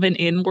badly, even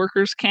in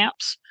workers'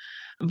 camps.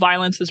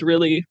 Violence is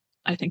really,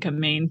 I think, a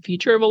main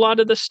feature of a lot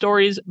of the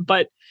stories,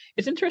 but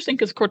it's interesting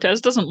because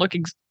Cortez doesn't look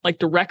like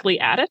directly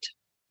at it,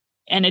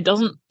 and it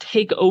doesn't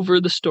take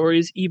over the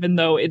stories, even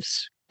though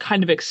it's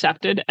kind of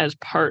accepted as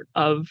part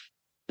of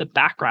the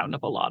background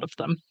of a lot of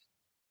them.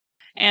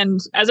 And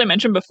as I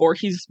mentioned before,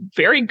 he's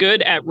very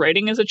good at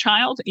writing as a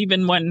child,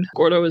 even when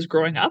Gordo is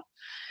growing up.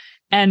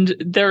 And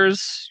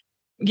there's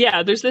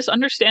this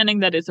understanding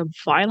that it's a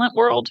violent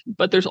world,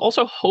 but there's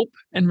also hope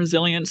and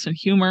resilience and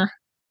humor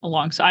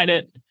alongside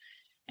it.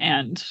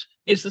 And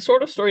it's the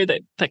sort of story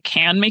that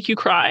can make you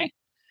cry.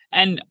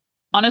 And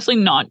honestly,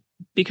 not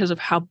because of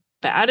how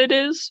bad it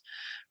is,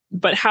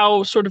 but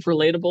how sort of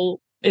relatable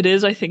it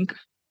is, I think,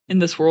 in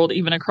this world,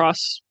 even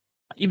across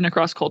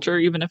culture,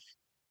 even if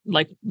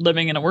like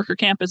living in a worker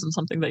camp isn't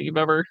something that you've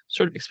ever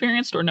sort of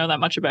experienced or know that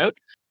much about.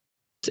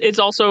 It's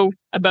also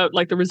about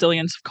like the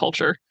resilience of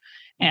culture.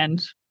 And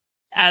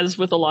as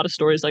with a lot of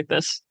stories like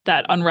this,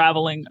 that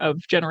unraveling of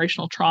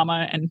generational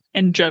trauma and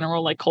in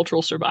general, like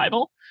cultural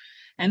survival.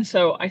 And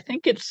so I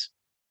think it's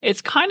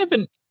kind of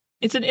an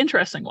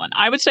interesting one.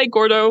 I would say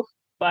Gordo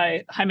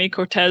by Jaime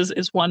Cortez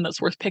is one that's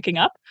worth picking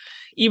up,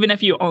 even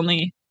if you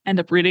only end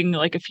up reading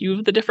like a few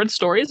of the different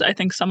stories. I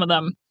think some of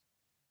them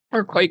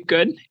are quite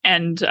good.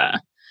 And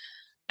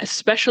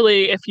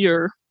especially if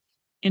you're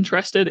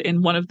interested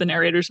in one of the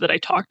narrators that I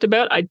talked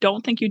about, I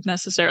don't think you'd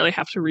necessarily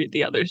have to read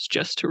the others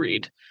just to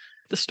read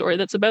the story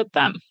that's about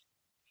them.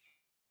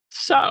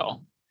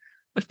 So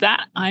with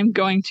that, I'm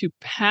going to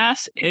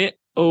pass it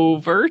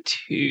over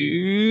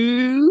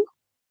to,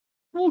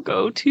 we'll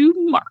go to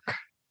Mark.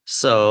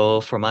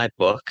 So for my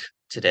book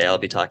today, I'll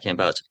be talking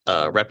about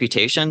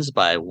Reputations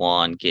by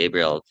Juan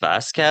Gabriel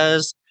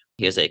Vasquez.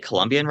 He is a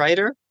Colombian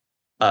writer.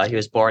 He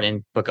was born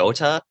in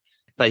Bogota,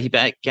 but he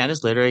began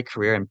his literary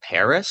career in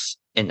Paris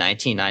in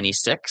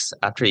 1996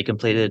 after he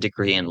completed a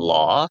degree in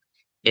law.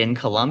 In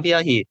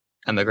Colombia, he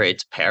emigrated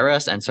to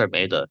Paris and sort of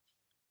made a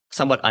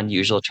somewhat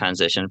unusual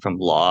transition from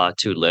law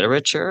to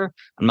literature.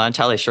 I'm not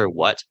entirely sure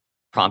what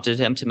prompted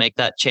him to make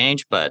that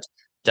change, but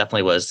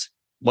definitely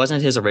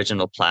wasn't his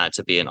original plan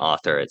to be an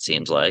author, it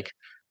seems like.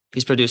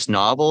 He's produced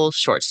novels,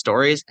 short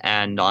stories,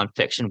 and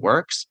nonfiction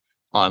works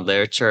on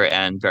literature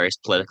and various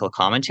political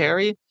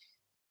commentary.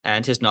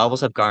 And his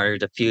novels have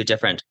garnered a few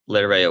different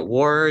literary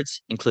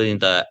awards, including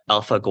the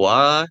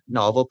Alfaguara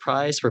Novel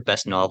Prize for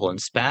Best Novel in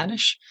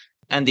Spanish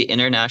and the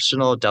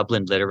International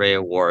Dublin Literary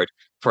Award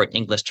for an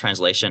English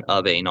translation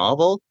of a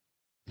novel.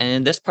 And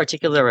in this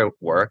particular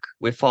work,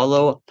 we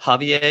follow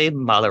Javier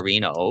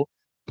Mallarino,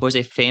 who is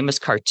a famous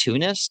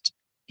cartoonist.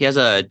 He has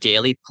a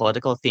daily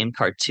political themed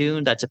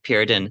cartoon that's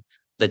appeared in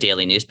the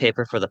daily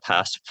newspaper for the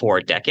past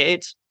 4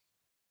 decades.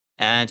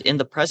 And in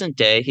the present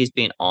day, he's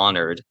being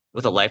honored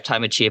with a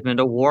Lifetime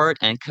Achievement Award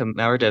and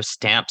commemorative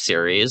stamp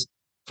series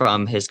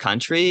from his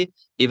country,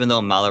 even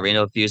though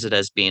Mallarino views it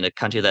as being a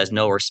country that has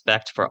no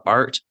respect for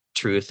art,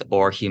 truth,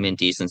 or human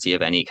decency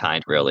of any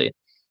kind, really.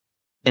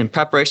 In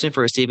preparation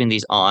for receiving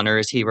these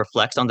honors, he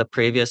reflects on the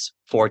previous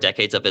 4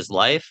 decades of his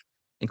life,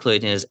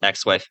 including his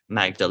ex-wife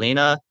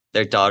Magdalena,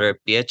 their daughter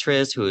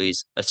Beatriz, who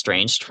he's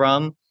estranged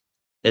from,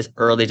 his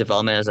early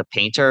development as a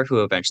painter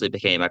who eventually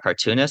became a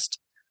cartoonist,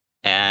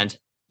 and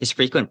his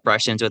frequent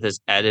brush-ins with his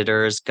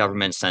editors,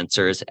 government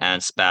censors,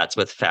 and spats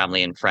with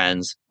family and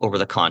friends over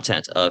the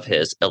content of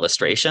his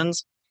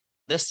illustrations.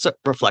 This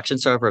reflection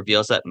sort of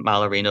reveals that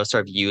Mallarino's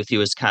sort of youth, he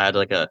was kind of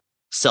like a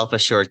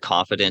self-assured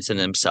confidence in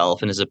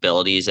himself and his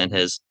abilities and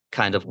his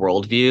kind of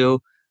worldview.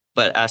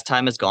 But as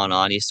time has gone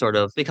on, he's sort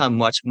of become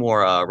much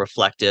more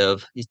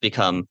reflective. He's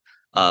become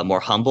more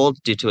humbled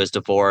due to his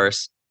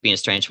divorce, being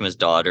estranged from his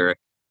daughter,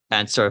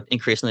 and sort of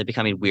increasingly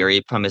becoming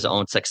weary from his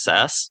own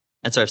success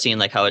and sort of seeing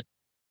like how it,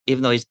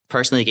 even though he's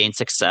personally gained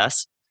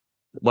success,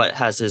 what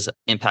has his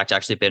impact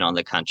actually been on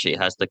the country?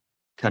 Has the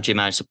country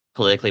managed to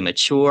politically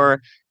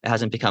mature. It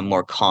hasn't become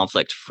more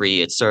conflict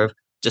free. It's sort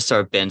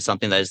of been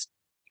something that has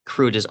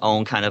accrued his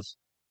own kind of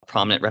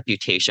prominent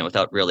reputation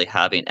without really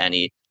having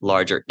any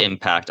larger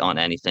impact on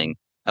anything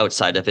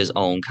outside of his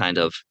own kind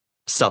of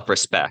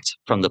self-respect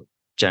from the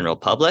general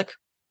public.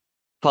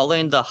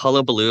 Following the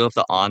hullabaloo of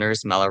the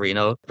honors,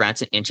 Mallarino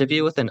grants an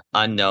interview with an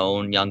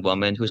unknown young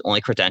woman whose only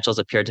credentials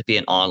appear to be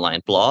an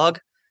online blog.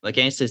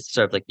 Against his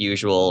sort of like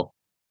usual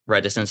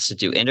reticence to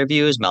do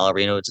interviews,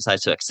 Mallarino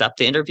decides to accept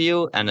the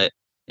interview and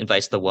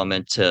invites the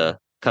woman to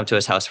come to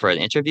his house for an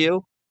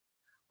interview.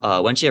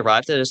 When she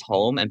arrives at his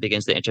home and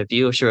begins the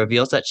interview, she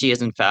reveals that she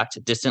is in fact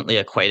distantly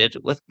acquainted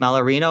with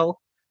Mallarino,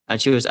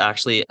 and she was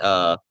actually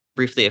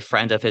briefly a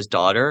friend of his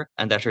daughter,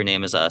 and that her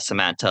name is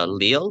Samantha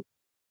Leal.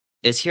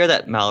 It's here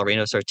that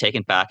Mallarino is sort of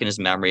taken back in his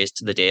memories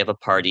to the day of a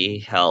party he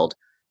held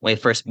when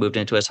he first moved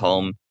into his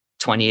home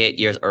 28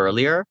 years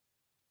earlier.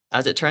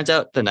 As it turns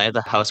out, the night of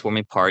the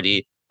housewarming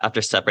party,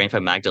 after separating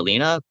from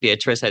Magdalena,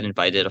 Beatrice had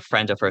invited a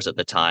friend of hers at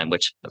the time,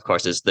 which of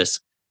course is this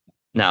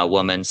now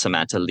woman,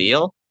 Samantha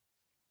Leal.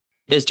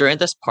 It is during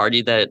this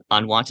party that an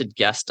unwanted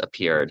guest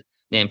appeared,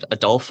 named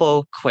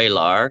Adolfo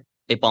Cuellar,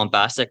 a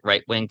bombastic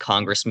right-wing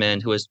congressman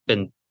who has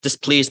been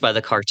displeased by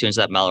the cartoons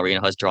that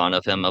Mallarino has drawn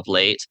of him of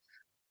late.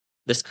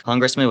 This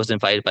congressman was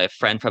invited by a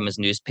friend from his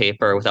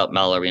newspaper without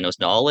Mallarino's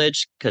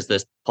knowledge, because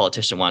this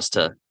politician wants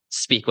to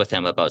speak with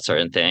him about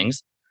certain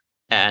things.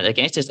 And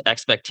against his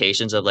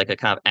expectations of like a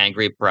kind of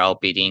angry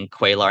browbeating,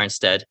 Cuellar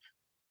instead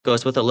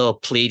goes with a little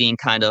pleading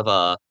kind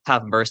of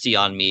have mercy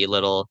on me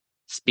little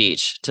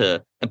speech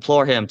to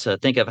implore him to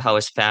think of how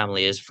his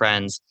family, his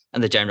friends,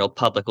 and the general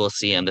public will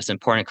see him. This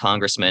important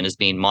congressman is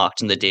being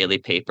mocked in the daily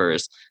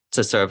papers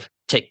to sort of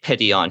take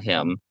pity on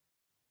him.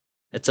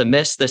 It's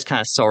amidst this kind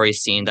of sorry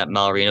scene that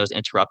Mallarino is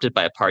interrupted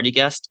by a party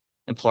guest,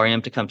 imploring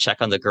him to come check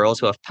on the girls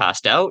who have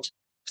passed out,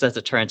 because as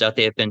it turns out,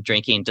 they have been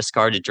drinking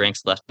discarded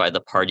drinks left by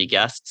the party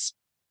guests.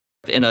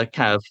 In a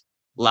kind of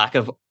lack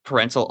of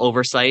parental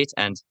oversight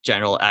and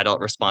general adult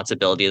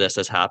responsibility, this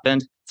has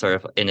happened, sort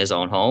of in his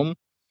own home.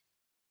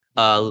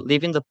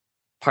 Leaving the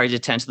party to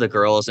tend to the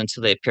girls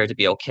until they appear to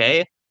be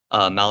okay,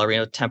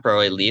 Mallarino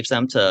temporarily leaves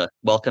them to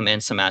welcome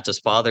in Samantha's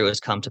father, who has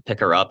come to pick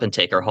her up and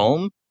take her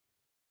home.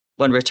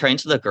 When returning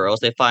to the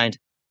girls, they find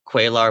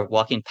Cuellar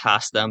walking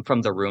past them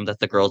from the room that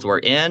the girls were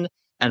in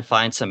and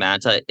find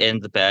Samantha in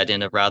the bed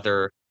in a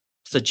rather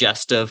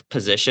suggestive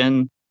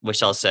position,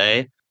 which I'll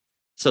say.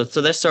 So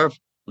this sort of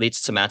leads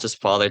Samantha's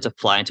father to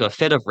fly into a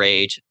fit of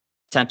rage,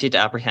 attempting to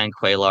apprehend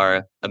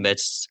Cuellar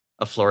amidst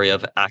a flurry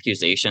of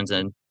accusations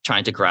and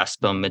trying to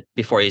grasp him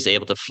before he's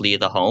able to flee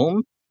the home.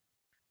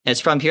 And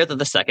it's from here that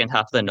the second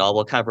half of the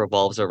novel kind of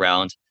revolves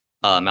around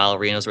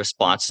Mallarino's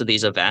response to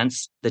these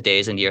events, the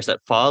days and years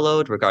that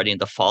followed, regarding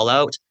the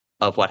fallout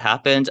of what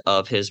happened,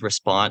 of his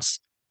response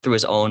through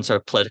his own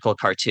sort of political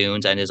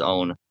cartoons and his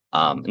own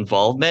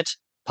involvement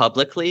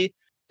publicly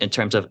in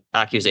terms of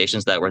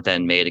accusations that were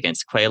then made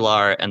against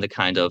Cuellar and the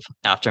kind of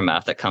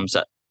aftermath that comes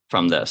up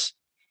from this.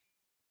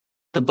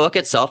 The book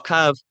itself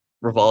kind of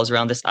revolves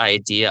around this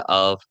idea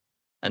of,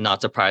 and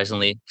not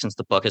surprisingly, since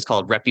the book is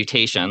called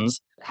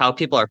Reputations, how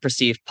people are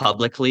perceived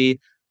publicly,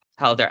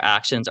 how their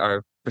actions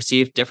are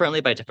perceived differently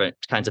by different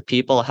kinds of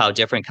people, how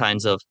different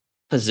kinds of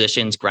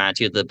positions grant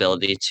you the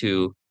ability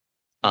to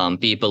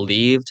be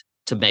believed,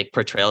 to make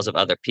portrayals of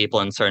other people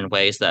in certain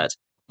ways that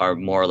are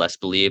more or less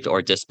believed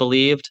or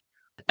disbelieved.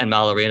 And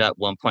Mallarino at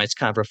one point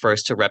kind of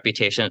refers to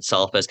reputation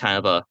itself as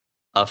kind of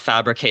a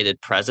fabricated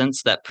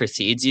presence that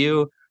precedes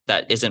you,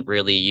 that isn't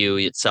really you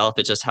itself.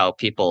 It's just how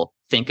people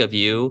think of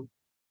you.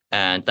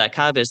 And that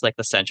kind of is like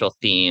the central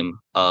theme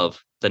of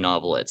the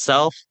novel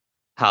itself,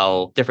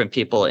 how different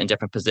people in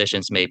different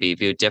positions may be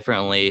viewed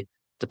differently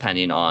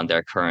depending on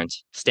their current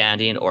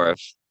standing, or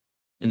if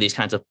in these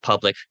kinds of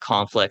public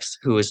conflicts,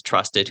 who is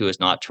trusted, who is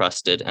not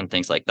trusted, and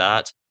things like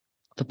that.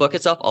 The book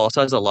itself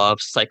also has a lot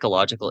of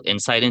psychological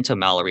insight into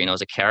Mallarino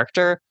as a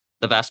character.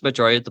 The vast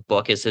majority of the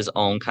book is his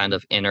own kind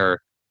of inner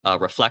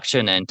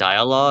reflection and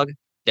dialogue.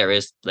 There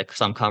is like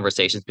some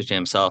conversations between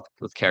himself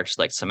with characters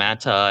like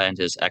Samantha and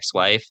his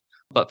ex-wife,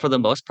 but for the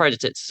most part,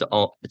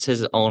 it's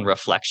his own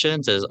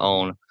reflections, his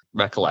own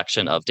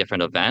recollection of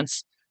different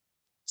events.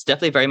 It's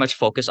definitely very much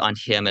focused on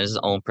him and his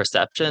own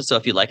perception. So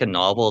if you like a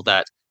novel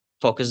that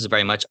focuses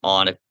very much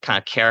on a kind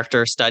of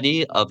character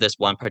study of this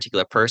one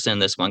particular person,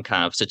 this one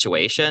kind of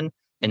situation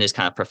in his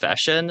kind of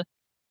profession,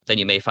 then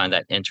you may find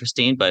that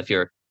interesting. But if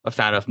you're a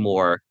fan of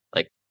more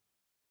like,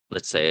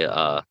 let's say,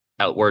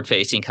 outward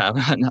facing kind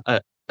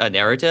of a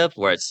narrative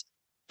where it's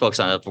focused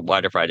on a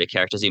wider variety of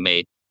characters, you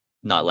may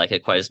not like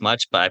it quite as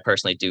much. But I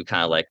personally do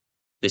kind of like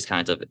these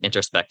kinds of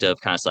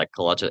introspective kind of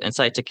psychological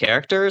insight to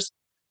characters.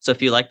 So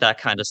if you like that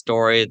kind of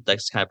story,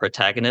 this kind of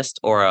protagonist,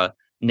 or a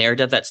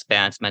narrative that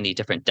spans many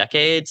different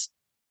decades,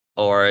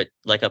 or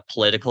like a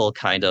political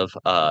kind of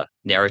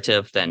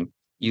narrative, then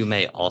you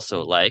may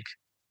also like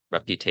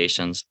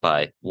Reputations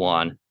by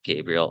Juan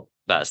Gabriel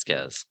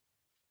Vasquez.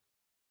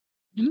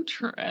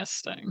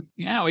 Interesting.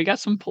 Yeah, we got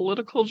some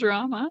political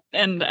drama,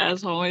 and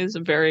as always,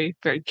 a very,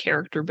 very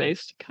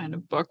character-based kind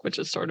of book, which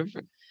is sort of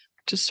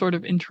which is sort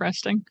of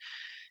interesting.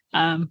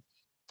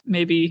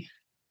 Maybe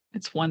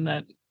it's one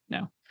that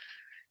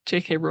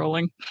J.K.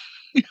 Rowling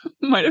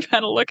might have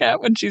had a look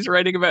at when she's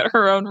writing about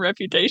her own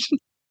reputation.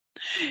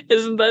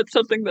 Isn't that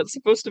something that's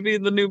supposed to be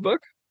in the new book?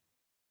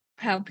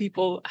 How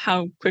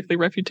quickly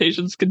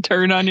reputations can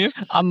turn on you.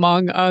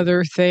 Among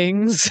other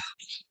things.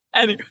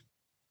 Anyway.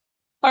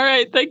 All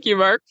right. Thank you,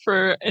 Mark,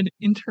 for an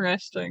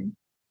interesting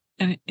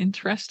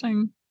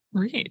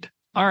read.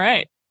 All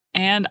right.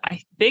 And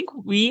I think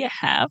we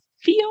have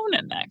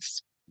Fiona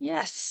next.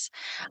 Yes.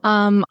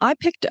 I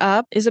picked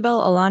up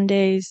Isabel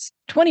Allande's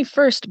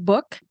 21st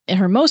book in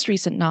her most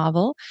recent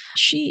novel.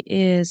 She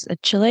is a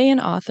Chilean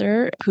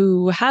author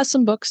who has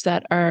some books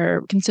that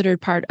are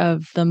considered part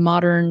of the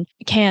modern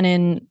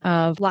canon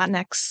of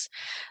Latinx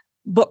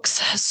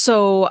books.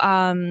 So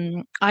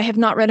I have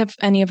not read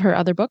any of her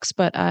other books,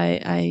 but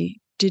I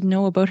did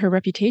know about her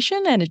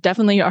reputation, and it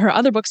definitely, her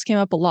other books came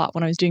up a lot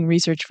when I was doing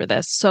research for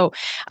this. So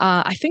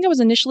I think I was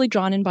initially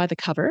drawn in by the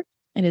cover.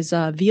 It is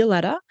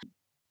Violetta.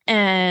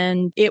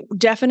 And it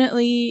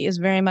definitely is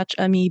very much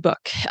a me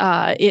book.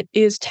 It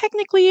is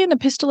technically an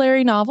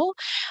epistolary novel,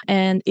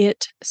 and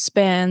it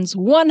spans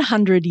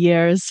 100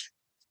 years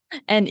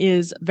and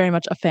is very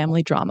much a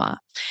family drama.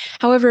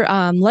 However,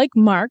 like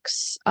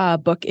Mark's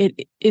book, it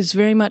is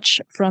very much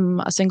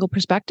from a single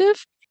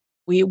perspective.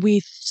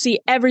 We see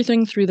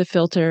everything through the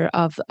filter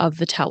of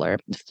the teller,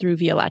 through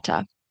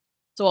Violetta.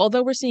 So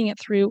although we're seeing it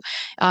through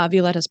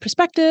Violetta's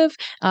perspective,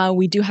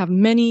 we do have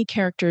many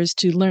characters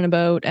to learn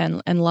about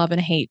and love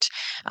and hate,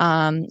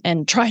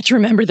 and try to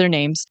remember their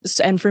names.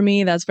 And for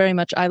me, that's very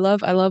much, I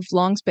love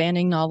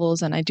long-spanning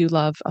novels, and I do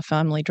love a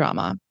family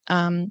drama.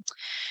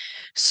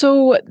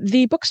 So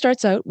the book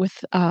starts out with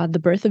the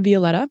birth of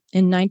Violetta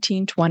in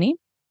 1920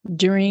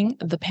 during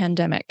the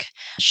pandemic.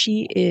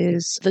 She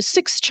is the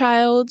sixth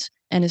child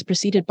and is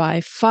preceded by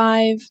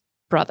 5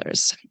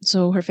 brothers.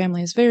 So her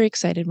family is very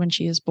excited when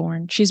she is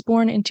born. She's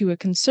born into a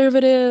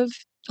conservative,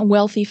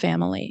 wealthy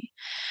family.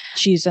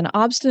 She's an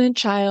obstinate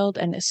child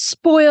and is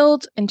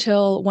spoiled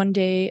until one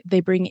day they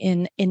bring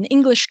in an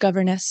English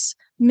governess,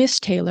 Miss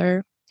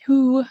Taylor,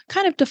 who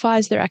kind of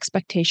defies their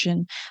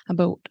expectation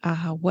about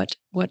what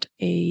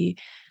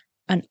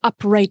an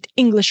upright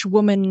English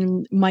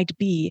woman might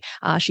be.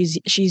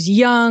 She's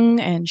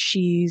young and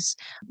she's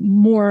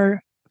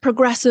more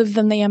progressive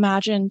than they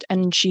imagined,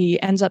 and she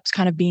ends up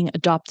kind of being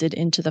adopted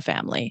into the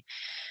family.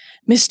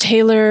 Miss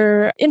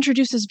Taylor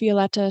introduces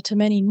Violetta to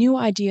many new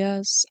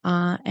ideas,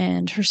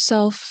 and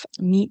herself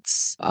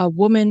meets a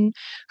woman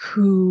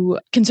who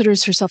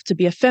considers herself to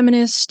be a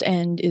feminist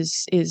and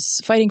is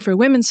fighting for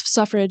women's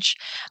suffrage.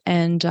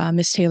 And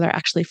Miss Taylor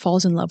actually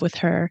falls in love with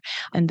her,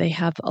 and they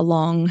have a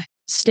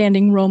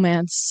long-standing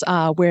romance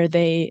where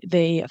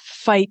they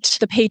fight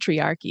the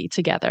patriarchy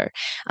together.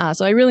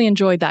 So I really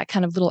enjoyed that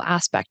kind of little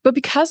aspect. But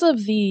because of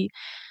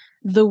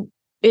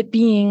it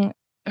being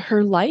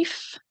her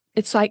life,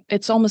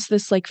 it's almost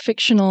this like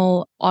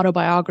fictional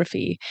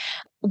autobiography.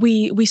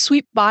 We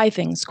sweep by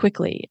things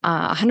quickly.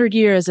 100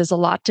 years is a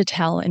lot to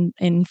tell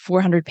in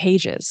 400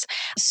 pages.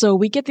 So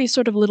we get these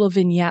sort of little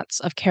vignettes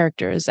of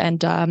characters,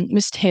 and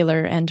Miss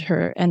Taylor and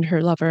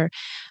her lover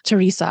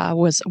Teresa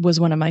was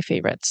one of my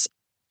favorites.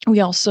 We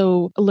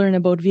also learn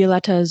about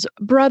Violetta's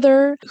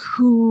brother,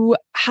 who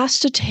has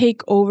to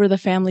take over the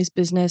family's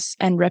business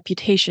and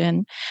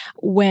reputation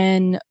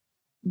when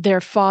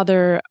their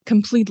father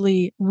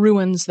completely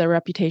ruins their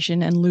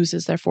reputation and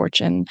loses their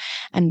fortune,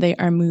 and they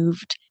are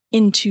moved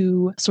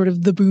into sort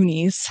of the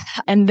boonies.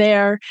 And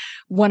there,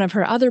 one of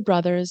her other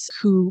brothers,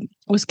 who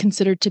was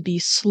considered to be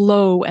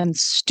slow and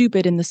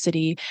stupid in the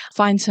city,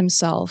 finds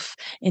himself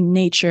in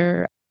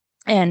nature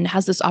and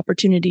has this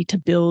opportunity to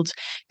build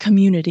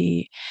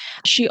community.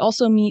 She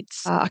also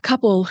meets a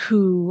couple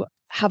who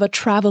have a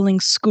traveling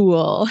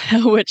school,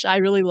 which I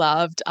really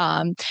loved.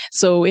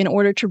 So in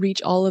order to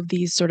reach all of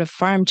these sort of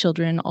farm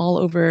children all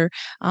over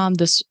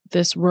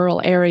this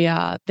rural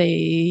area,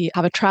 they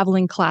have a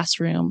traveling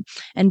classroom,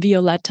 and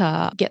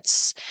Violetta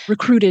gets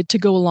recruited to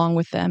go along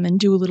with them and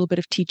do a little bit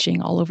of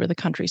teaching all over the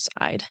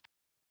countryside.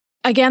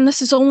 Again,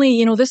 this is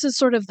only, this is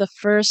sort of the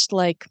first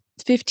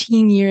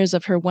 15 years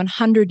of her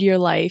 100-year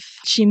life.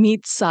 She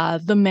meets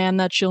the man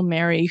that she'll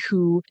marry,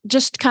 who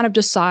just kind of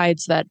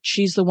decides that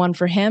she's the one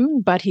for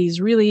him, but he's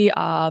really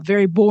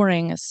very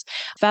boring.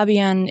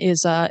 Fabian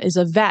is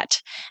a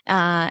vet,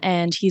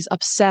 and he's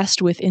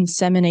obsessed with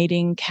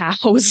inseminating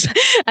cows,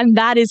 and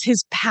that is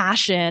his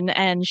passion.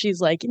 And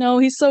she's like,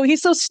 he's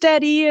so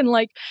steady, and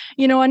I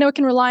know I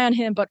can rely on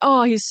him, but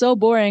he's so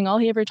boring. All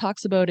he ever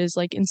talks about is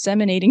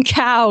inseminating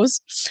cows.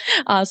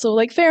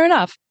 So fair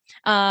enough.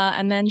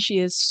 And then she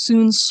is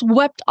soon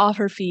swept off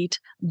her feet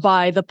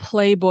by the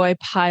Playboy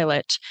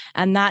pilot.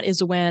 And that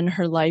is when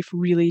her life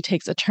really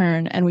takes a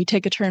turn. And we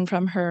take a turn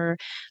from her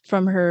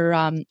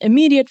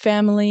immediate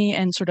family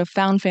and sort of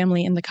found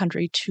family in the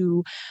country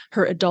to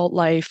her adult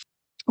life,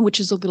 which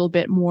is a little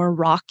bit more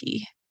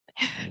rocky.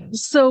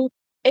 So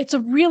it's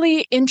a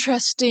really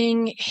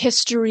interesting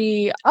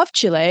history of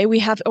Chile. We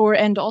have,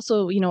 and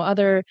also,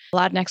 other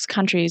Latinx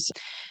countries.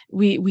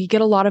 We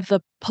get a lot of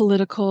the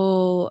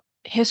political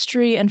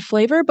history and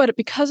flavor, but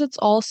because it's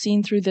all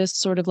seen through this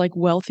sort of like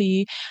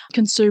wealthy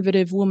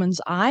conservative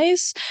woman's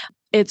eyes,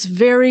 it's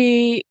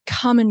very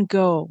come and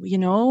go.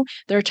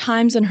 There are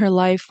times in her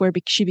life where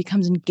she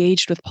becomes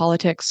engaged with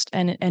politics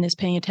and is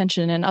paying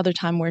attention, and other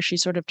time where she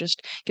sort of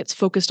just gets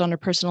focused on her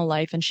personal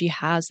life, and she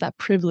has that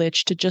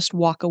privilege to just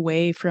walk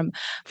away from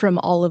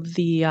all of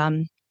the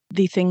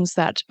things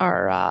that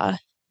are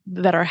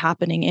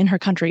happening in her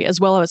country, as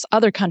well as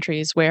other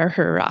countries where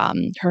her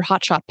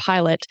hotshot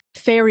pilot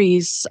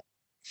ferries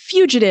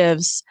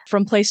fugitives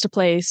from place to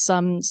place,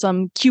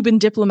 some Cuban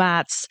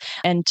diplomats,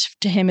 and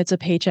to him it's a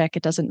paycheck.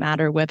 It doesn't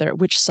matter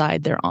which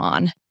side they're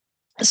on.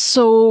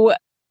 So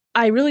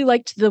I really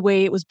liked the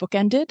way it was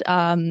bookended.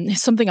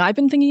 Something I've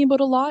been thinking about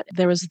a lot.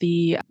 There was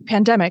the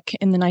pandemic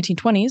in the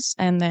 1920s,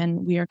 and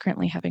then we are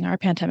currently having our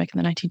pandemic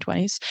in the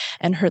 1920s,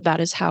 and that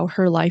is how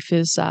her life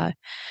is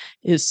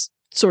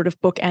sort of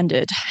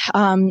bookended.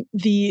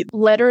 The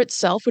letter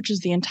itself, which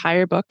is the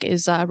entire book,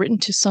 is written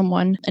to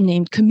someone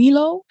named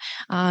Camilo,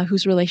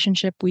 whose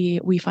relationship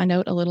we find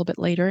out a little bit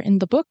later in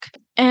the book.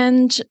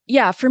 And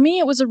yeah, for me,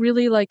 it was a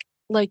really like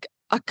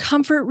a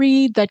comfort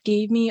read that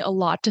gave me a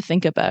lot to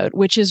think about,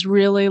 which is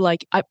really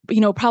like,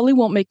 probably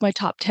won't make my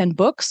top 10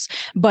 books,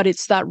 but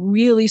it's that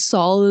really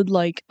solid,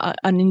 like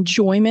an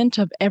enjoyment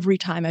of every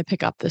time I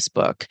pick up this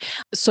book.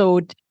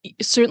 So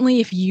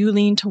certainly if you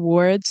lean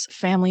towards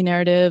family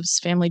narratives,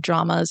 family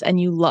dramas, and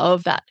you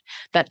love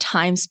that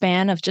time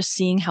span of just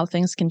seeing how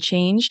things can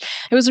change,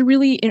 it was a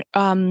really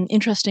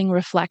interesting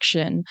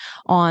reflection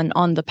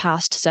on the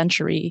past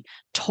century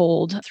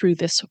told through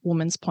this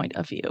woman's point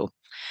of view.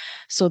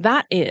 So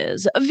that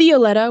is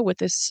Violetta with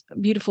this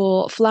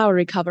beautiful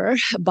flowery cover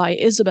by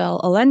Isabel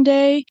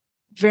Allende,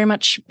 very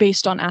much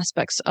based on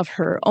aspects of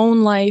her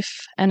own life.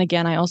 And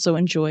again, I also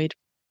enjoyed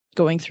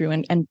going through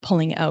and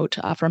pulling out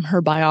from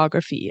her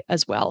biography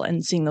as well,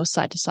 and seeing those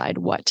side to side,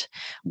 what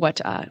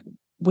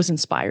was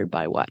inspired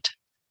by what.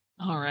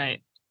 All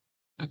right.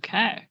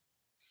 Okay.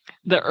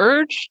 The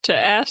urge to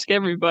ask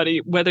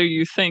everybody whether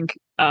you think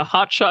a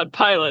hotshot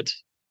pilot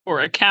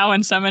or a cow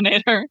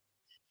inseminator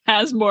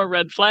has more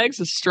red flags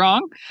is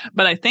strong,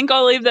 but I think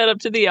I'll leave that up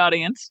to the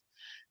audience.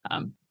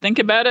 Think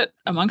about it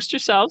amongst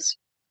yourselves.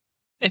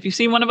 If you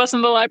see one of us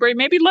in the library,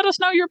 maybe let us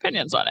know your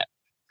opinions on it.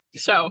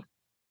 So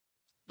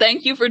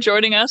thank you for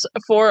joining us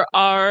for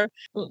our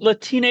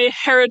Latina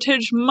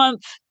Heritage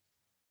Month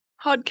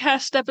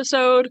podcast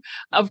episode.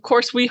 Of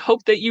course, we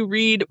hope that you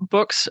read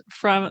books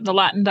from the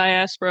Latin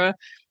diaspora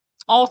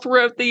all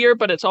throughout the year,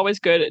 but it's always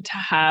good to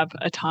have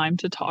a time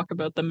to talk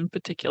about them in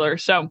particular.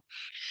 So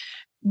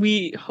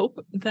we hope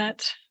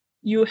that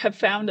you have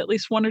found at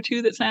least one or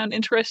two that sound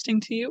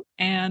interesting to you,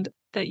 and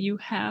that you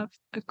have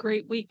a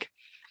great week.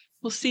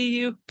 We'll see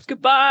you.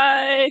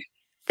 Goodbye.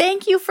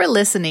 Thank you for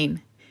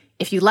listening.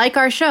 If you like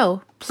our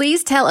show,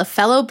 please tell a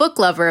fellow book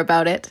lover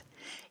about it.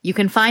 You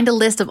can find a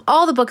list of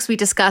all the books we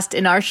discussed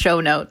in our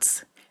show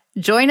notes.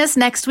 Join us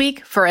next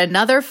week for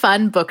another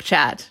fun book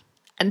chat.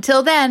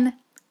 Until then,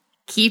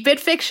 keep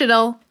it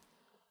fictional.